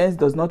conscience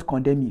does not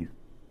condemn you,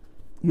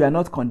 you are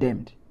not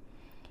condemned.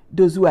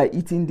 Those who are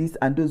eating this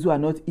and those who are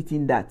not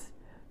eating that,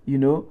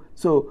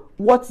 so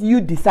what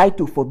you decide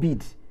to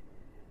forbid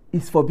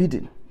is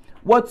forbidden.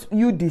 What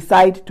you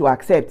decide to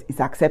accept is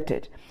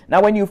accepted.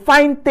 Now when you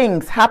find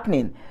things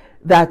happening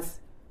that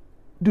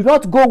do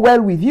not go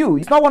well with you,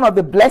 it's not one of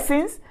the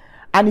blessings,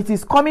 and it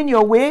is coming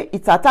your way,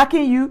 it's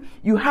attacking you,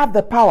 you have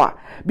the power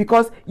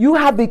because you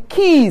have the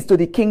keys to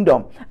the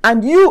kingdom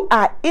and you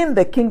are in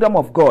the kingdom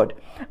of God.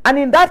 And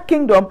in that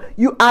kingdom,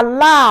 you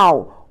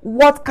allow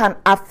what can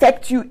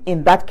affect you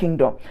in that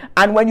kingdom.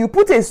 And when you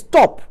put a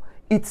stop,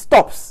 it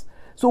stops.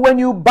 So when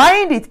you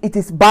bind it, it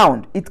is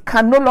bound. It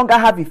can no longer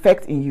have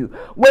effect in you.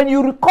 When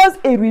you cause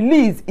a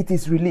release, it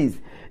is released.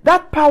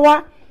 That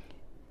power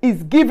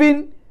is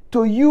given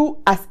to you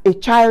as a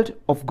child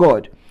of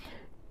God.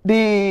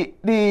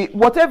 The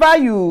whatever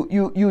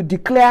you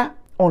declare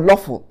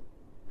unlawful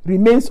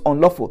remains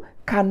unlawful,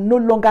 can no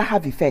longer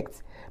have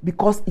effect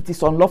because it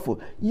is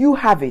unlawful. You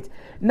have it.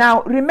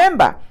 Now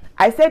remember,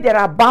 I said there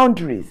are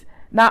boundaries.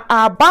 Now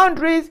our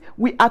boundaries,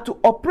 we are to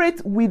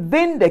operate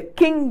within the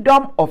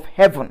kingdom of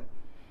heaven.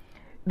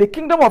 The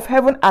kingdom of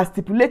heaven are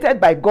stipulated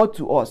by God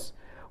to us.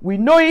 We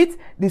know it.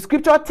 The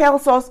scripture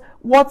tells us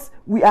what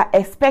we are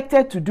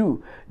expected to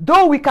do.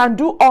 Though we can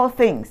do all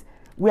things,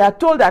 we are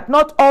told that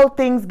not all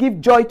things give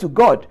joy to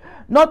God.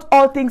 Not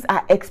all things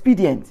are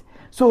expedient.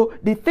 So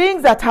the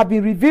things that have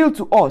been revealed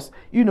to us,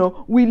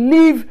 we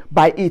live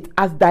by it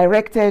as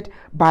directed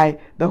by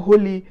the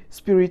Holy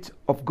Spirit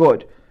of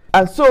God.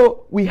 And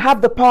so we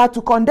have the power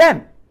to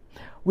condemn.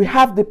 We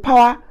have the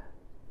power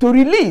to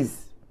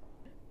release.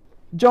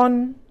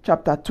 John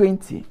chapter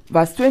 20,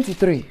 verse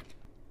 23.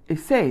 It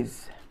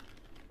says,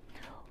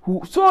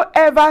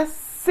 whosoever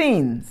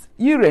sins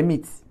ye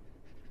remit,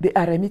 they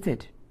are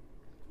remitted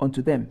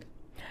unto them.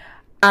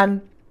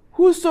 And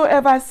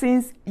whosoever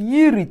sins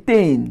ye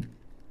retain,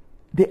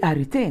 they are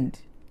retained.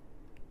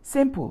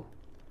 Simple.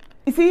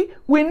 You see,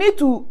 we need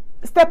to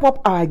step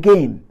up our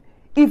game.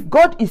 If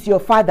God is your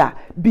father,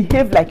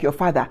 behave like your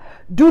father.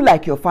 Do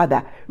like your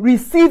father.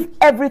 Receive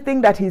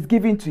everything that he's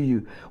giving to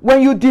you.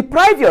 When you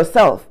deprive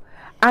yourself,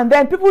 and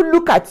then people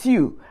look at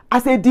you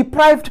as a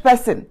deprived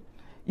person,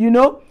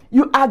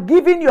 You are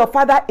giving your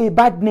father a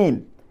bad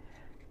name.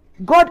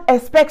 God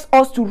expects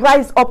us to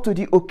rise up to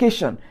the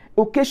occasion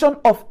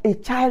of a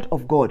child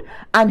of God,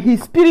 and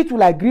his spirit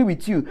will agree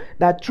with you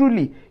that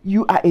truly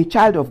you are a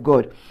child of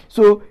God.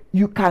 So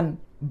you can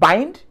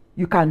bind,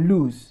 you can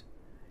loose,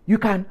 you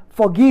can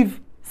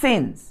forgive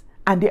sins,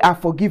 and they are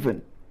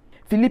forgiven.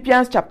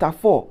 Philippians chapter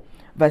 4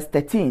 verse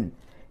 13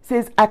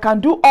 says, I can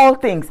do all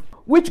things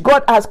which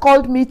God has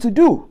called me to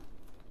do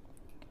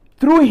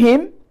through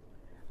him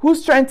who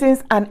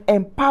strengthens and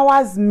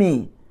empowers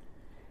me.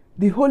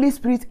 The Holy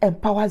Spirit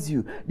empowers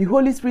you. The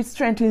Holy Spirit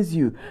strengthens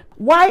you.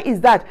 Why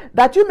is that?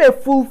 That you may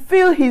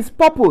fulfill his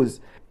purpose.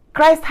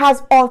 Christ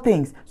has all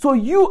things, so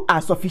you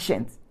are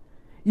sufficient.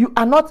 You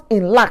are not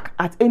in lack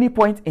at any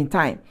point in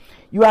time.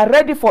 You are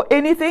ready for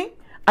anything,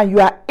 and you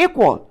are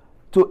equal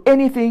to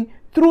anything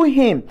through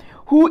him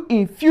who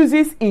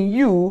infuses in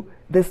you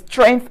the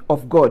strength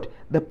of God,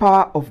 the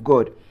power of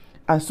God.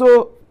 And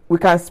so we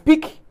can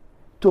speak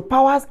to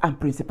powers and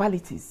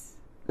principalities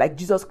like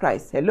Jesus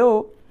Christ.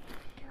 Hello?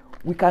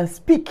 We can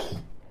speak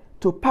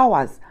to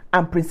powers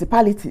and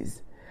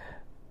principalities,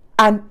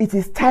 and it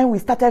is time we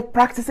started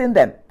practicing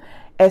them,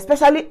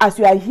 especially as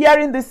you are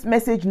hearing this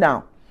message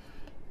now.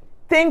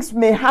 Things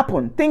may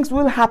happen, things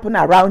will happen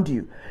around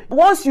you.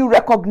 Once you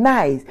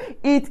recognize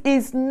it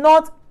is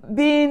not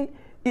being,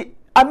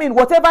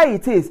 whatever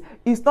it is,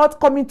 it's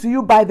not coming to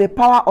you by the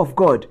power of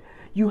God,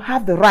 you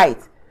have the right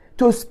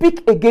to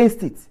speak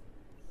against it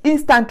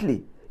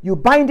instantly. You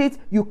bind it,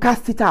 you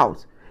cast it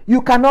out.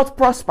 You cannot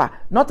prosper,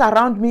 not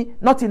around me,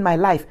 not in my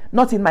life,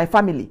 not in my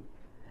family,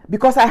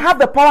 because I have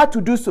the power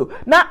to do so.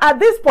 Now, at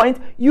this point,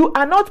 you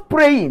are not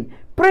praying.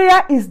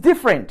 Prayer is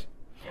different.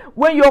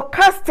 When you're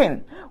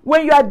casting,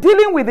 when you are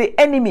dealing with the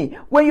enemy,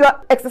 when you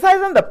are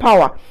exercising the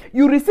power,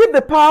 you receive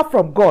the power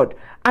from God,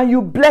 and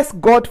you bless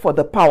God for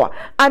the power,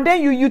 and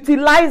then you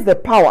utilize the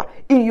power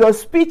in your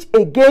speech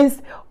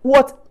against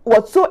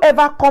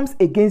whatsoever comes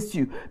against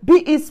you,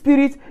 be it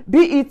spirit,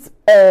 be it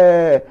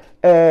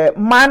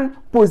man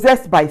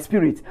possessed by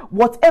spirit,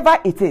 whatever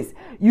it is,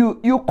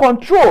 you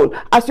control.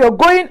 As you're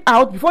going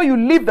out, before you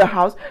leave the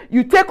house,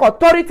 you take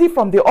authority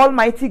from the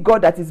Almighty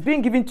God that is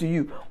being given to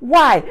you.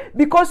 Why?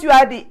 Because you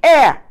are the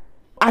heir.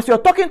 As you're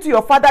talking to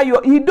your father,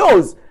 he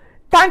knows.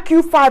 Thank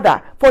you,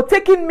 Father, for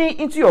taking me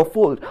into your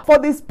fold, for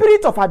the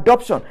spirit of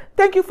adoption.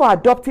 Thank you for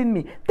adopting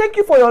me. Thank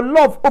you for your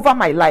love over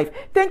my life.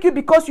 Thank you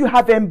because you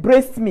have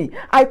embraced me.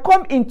 I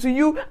come into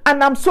you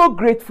and I'm so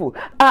grateful.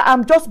 I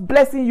am just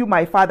blessing you,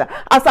 my Father.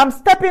 As I'm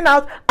stepping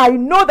out, I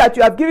know that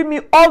you have given me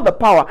all the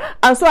power.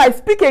 And so I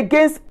speak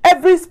against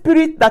every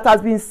spirit that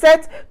has been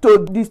set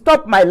to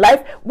disturb my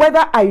life,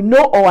 whether I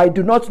know or I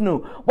do not know.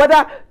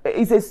 Whether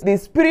it's the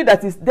spirit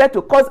that is there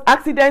to cause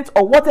accidents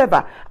or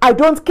whatever. I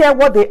don't care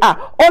what they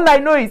are. All I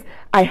know is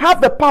I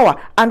have the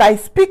power, and I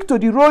speak to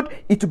the road,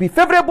 it will be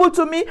favorable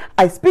to me.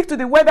 I speak to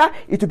the weather,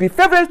 it will be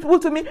favorable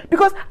to me,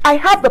 because I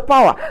have the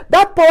power.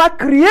 That power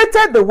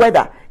created the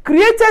weather,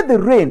 created the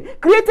rain,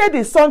 created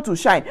the sun to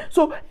shine.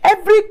 So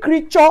every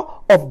creature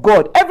of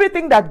God,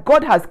 everything that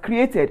God has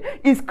created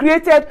is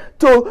created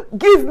to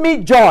give me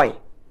joy.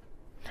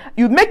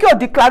 You make your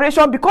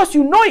declaration because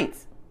you know it.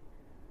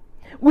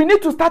 We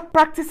need to start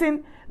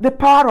practicing the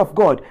power of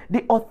God,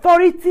 the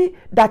authority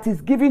that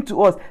is given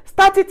to us.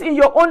 Start it in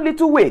your own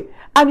little way,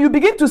 and you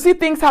begin to see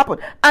things happen.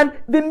 And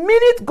the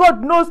minute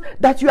God knows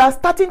that you are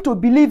starting to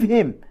believe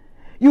him,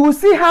 you will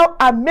see how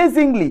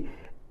amazingly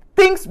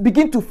things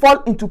begin to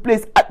fall into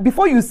place.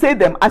 Before you say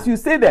them, as you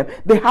say them,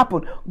 they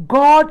happen.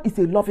 God is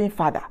a loving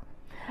Father,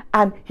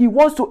 and he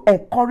wants to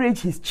encourage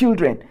his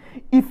children.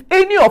 If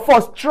any of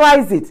us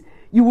tries it,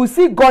 you will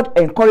see God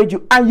encourage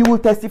you, and you will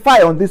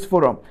testify on this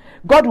forum.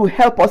 God will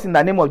help us in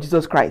the name of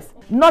Jesus Christ.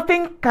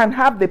 Nothing can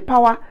have the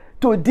power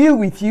to deal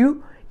with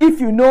you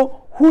if you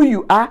know who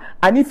you are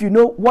and if you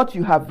know what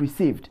you have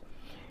received.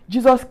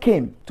 Jesus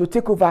came to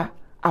take over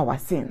our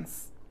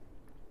sins.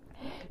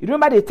 You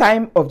remember the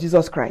time of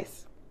Jesus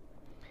Christ?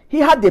 He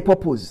had the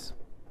purpose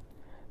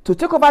to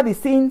take over the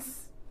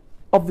sins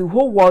of the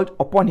whole world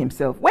upon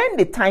himself. When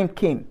the time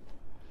came,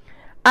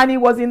 and he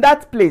was in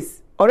that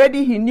place,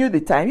 already he knew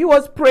the time. He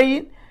was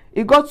praying.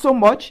 It got so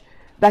much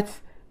that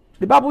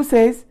the Bible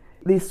says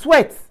the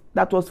sweat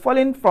that was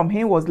falling from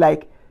him was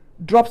like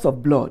drops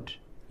of blood,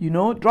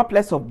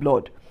 droplets of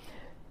blood.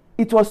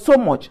 It was so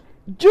much.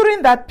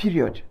 During that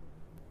period,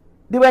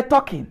 they were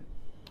talking,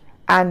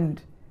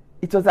 and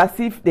it was as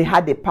if they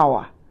had the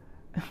power.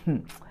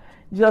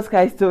 Jesus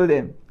Christ told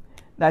them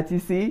that, you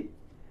see,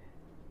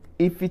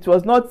 if it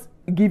was not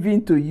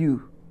given to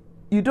you,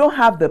 you don't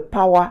have the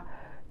power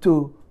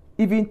to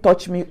even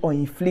touch me or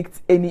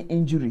inflict any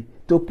injury,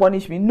 to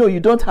punish me. No, you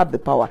don't have the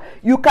power.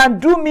 You can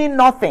do me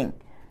nothing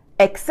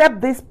except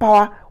this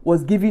power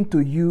was given to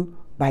you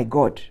by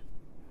God.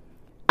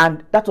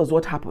 And that was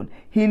what happened.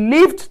 He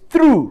lived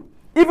through,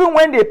 even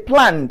when they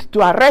planned to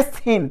arrest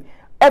him,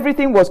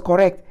 everything was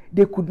correct.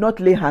 They could not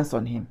lay hands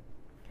on him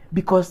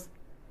because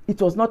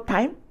it was not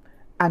time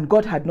and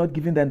God had not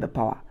given them the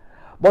power.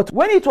 But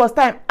when it was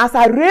time, as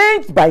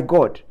arranged by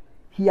God,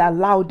 he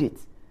allowed it.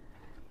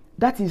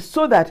 That is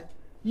so that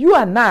you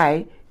and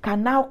I,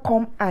 can now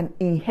come and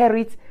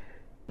inherit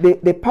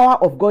the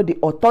power of God, the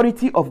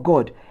authority of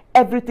God,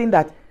 everything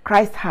that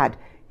Christ had.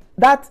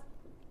 That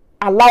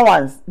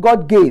allowance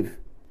God gave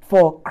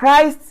for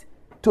Christ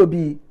to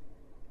be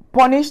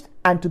punished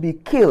and to be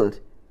killed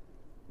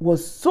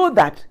was so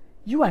that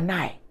you and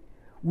I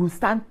will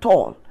stand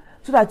tall,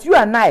 so that you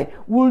and I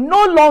will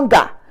no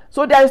longer,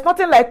 so there is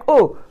nothing like,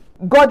 oh,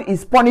 God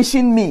is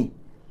punishing me.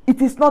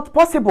 It is not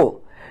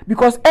possible,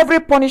 because every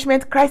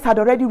punishment Christ had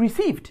already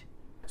received.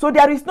 So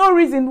there is no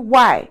reason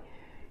why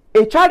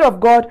a child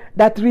of God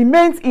that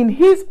remains in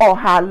his or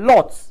her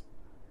lot,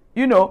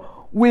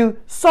 will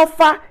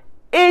suffer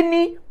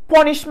any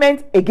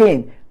punishment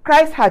again.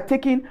 Christ had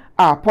taken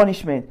our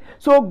punishment.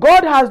 So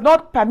God has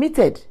not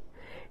permitted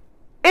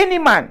any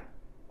man,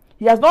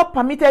 he has not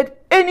permitted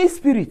any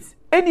spirit,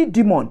 any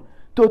demon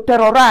to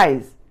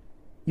terrorize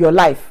your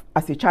life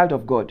as a child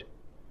of God.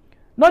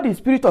 Not the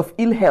spirit of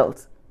ill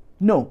health.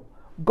 No,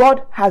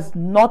 God has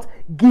not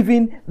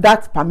given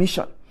that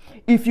permission.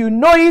 If you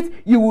know it,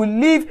 you will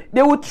live.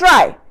 They will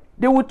try,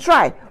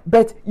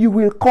 but you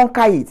will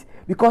conquer it,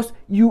 because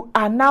you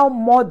are now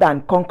more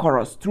than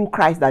conquerors through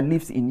Christ that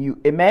lives in you.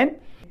 Amen.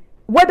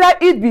 Whether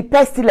it be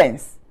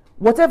pestilence,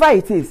 whatever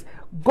it is,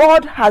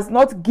 God has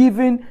not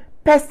given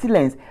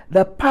pestilence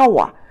the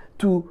power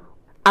to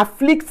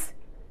afflict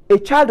a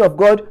child of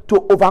God,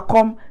 to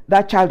overcome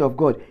that child of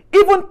God.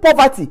 Even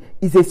poverty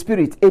is a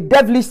spirit, a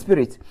devilish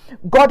spirit.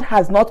 God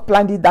has not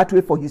planned it that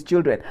way for his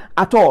children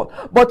at all.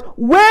 But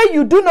where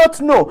you do not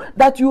know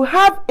that you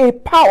have a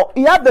power,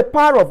 you have the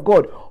power of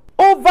God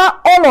over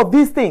all of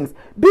these things,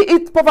 be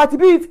it poverty,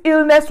 be it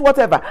illness,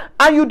 whatever,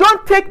 and you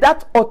don't take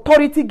that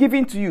authority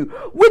given to you,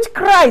 which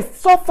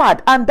Christ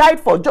suffered and died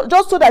for,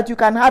 just so that you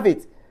can have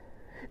it,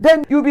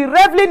 then you'll be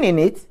reveling in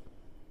it.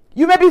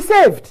 You may be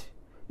saved,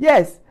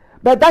 yes,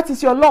 but that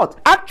is your lot.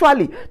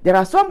 Actually, there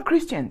are some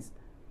Christians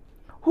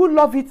who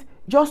love it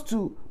just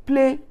to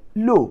play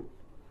low.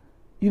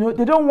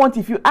 They don't want,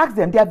 if you ask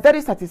them, they are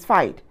very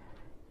satisfied.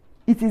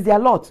 It is their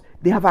lot.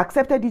 They have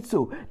accepted it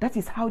so. That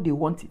is how they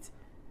want it.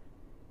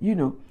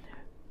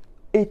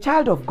 A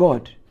child of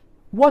God,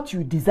 what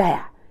you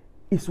desire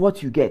is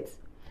what you get.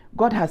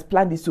 God has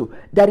planned it so.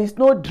 There is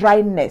no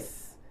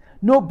dryness,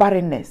 no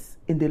barrenness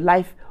in the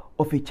life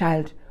of a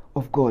child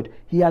of God.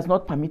 He has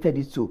not permitted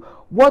it so.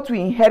 What we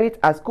inherit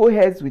as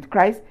co-heirs with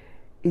Christ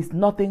is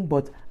nothing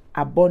but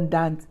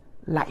abundant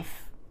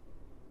life.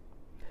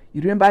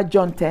 You remember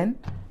John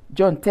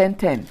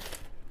 10:10.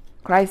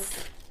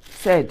 Christ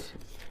said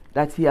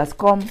that he has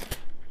come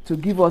to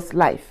give us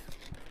life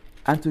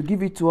and to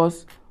give it to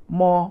us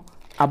more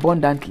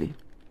abundantly.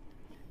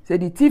 Say,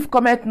 the thief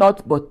cometh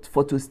not but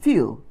for to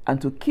steal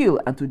and to kill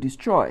and to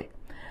destroy.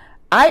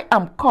 I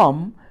am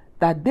come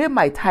that they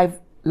might have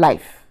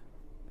life,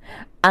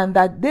 and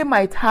that they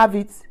might have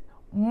it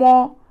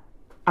more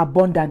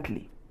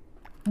abundantly.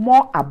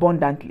 More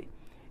abundantly.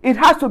 It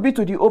has to be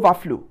to the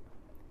overflow.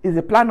 It's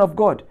the plan of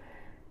God.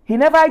 He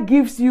never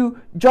gives you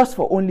just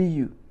for only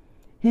you.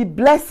 He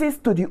blesses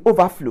to the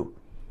overflow.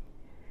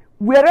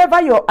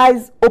 Wherever your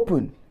eyes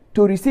open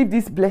to receive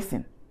this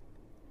blessing,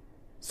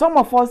 some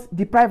of us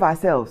deprive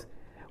ourselves.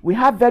 We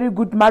have very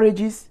good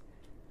marriages,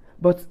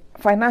 but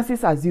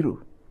finances are zero.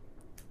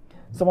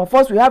 Some of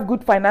us, we have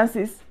good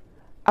finances,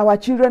 our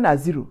children are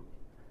zero.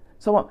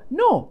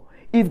 No.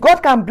 If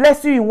God can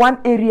bless you in one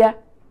area,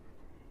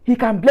 he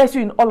can bless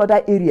you in all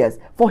other areas.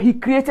 For he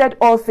created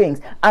all things.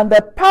 And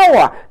the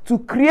power to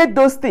create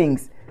those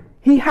things,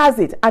 he has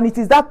it. And it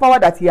is that power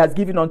that he has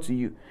given unto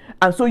you.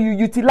 And so you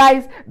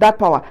utilize that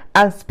power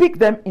and speak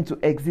them into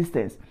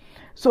existence.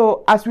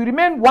 So as we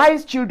remain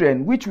wise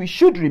children, which we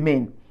should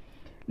remain,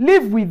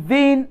 live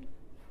within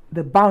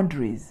the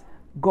boundaries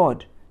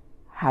God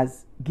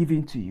has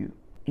given to you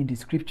in the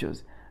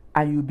scriptures.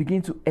 And you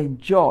begin to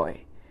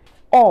enjoy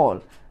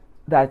all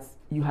that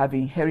you have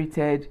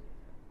inherited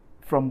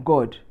from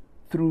God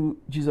through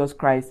Jesus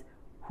Christ,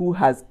 who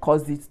has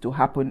caused it to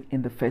happen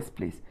in the first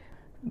place.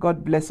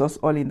 God bless us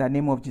all in the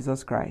name of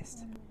Jesus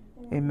Christ.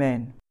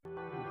 Amen.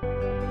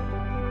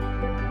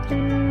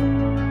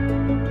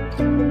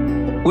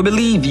 We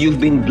believe you've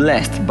been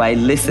blessed by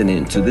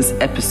listening to this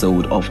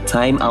episode of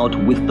Time Out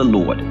with the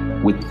Lord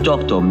with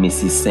Dr.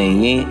 Mrs.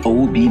 Senye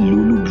O.B.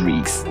 Lulu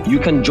Briggs. You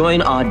can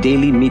join our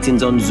daily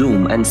meetings on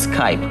Zoom and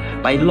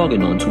Skype by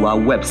logging on to our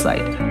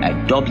website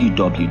at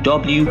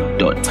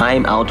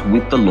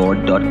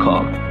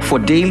www.timeoutwiththelord.com. For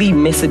daily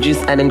messages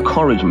and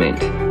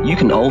encouragement, you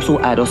can also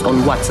add us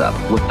on WhatsApp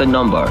with the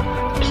number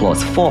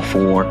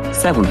 +44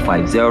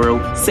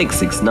 750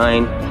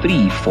 669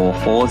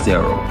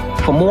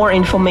 3440. For more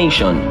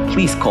information,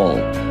 please call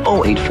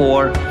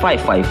 084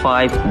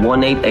 555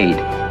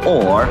 188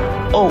 or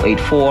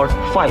 084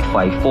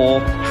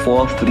 554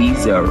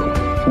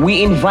 430.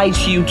 We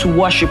invite you to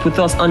worship with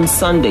us on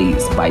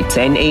Sundays by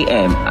 10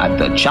 a.m. at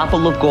the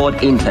Chapel of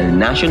God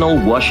International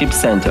Worship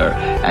Center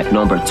at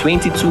number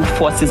 22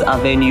 Forces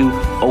Avenue,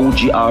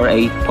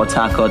 OGRA, Port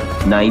Harcourt,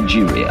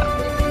 Nigeria.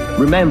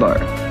 Remember,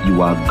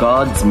 you are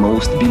God's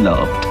most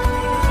beloved.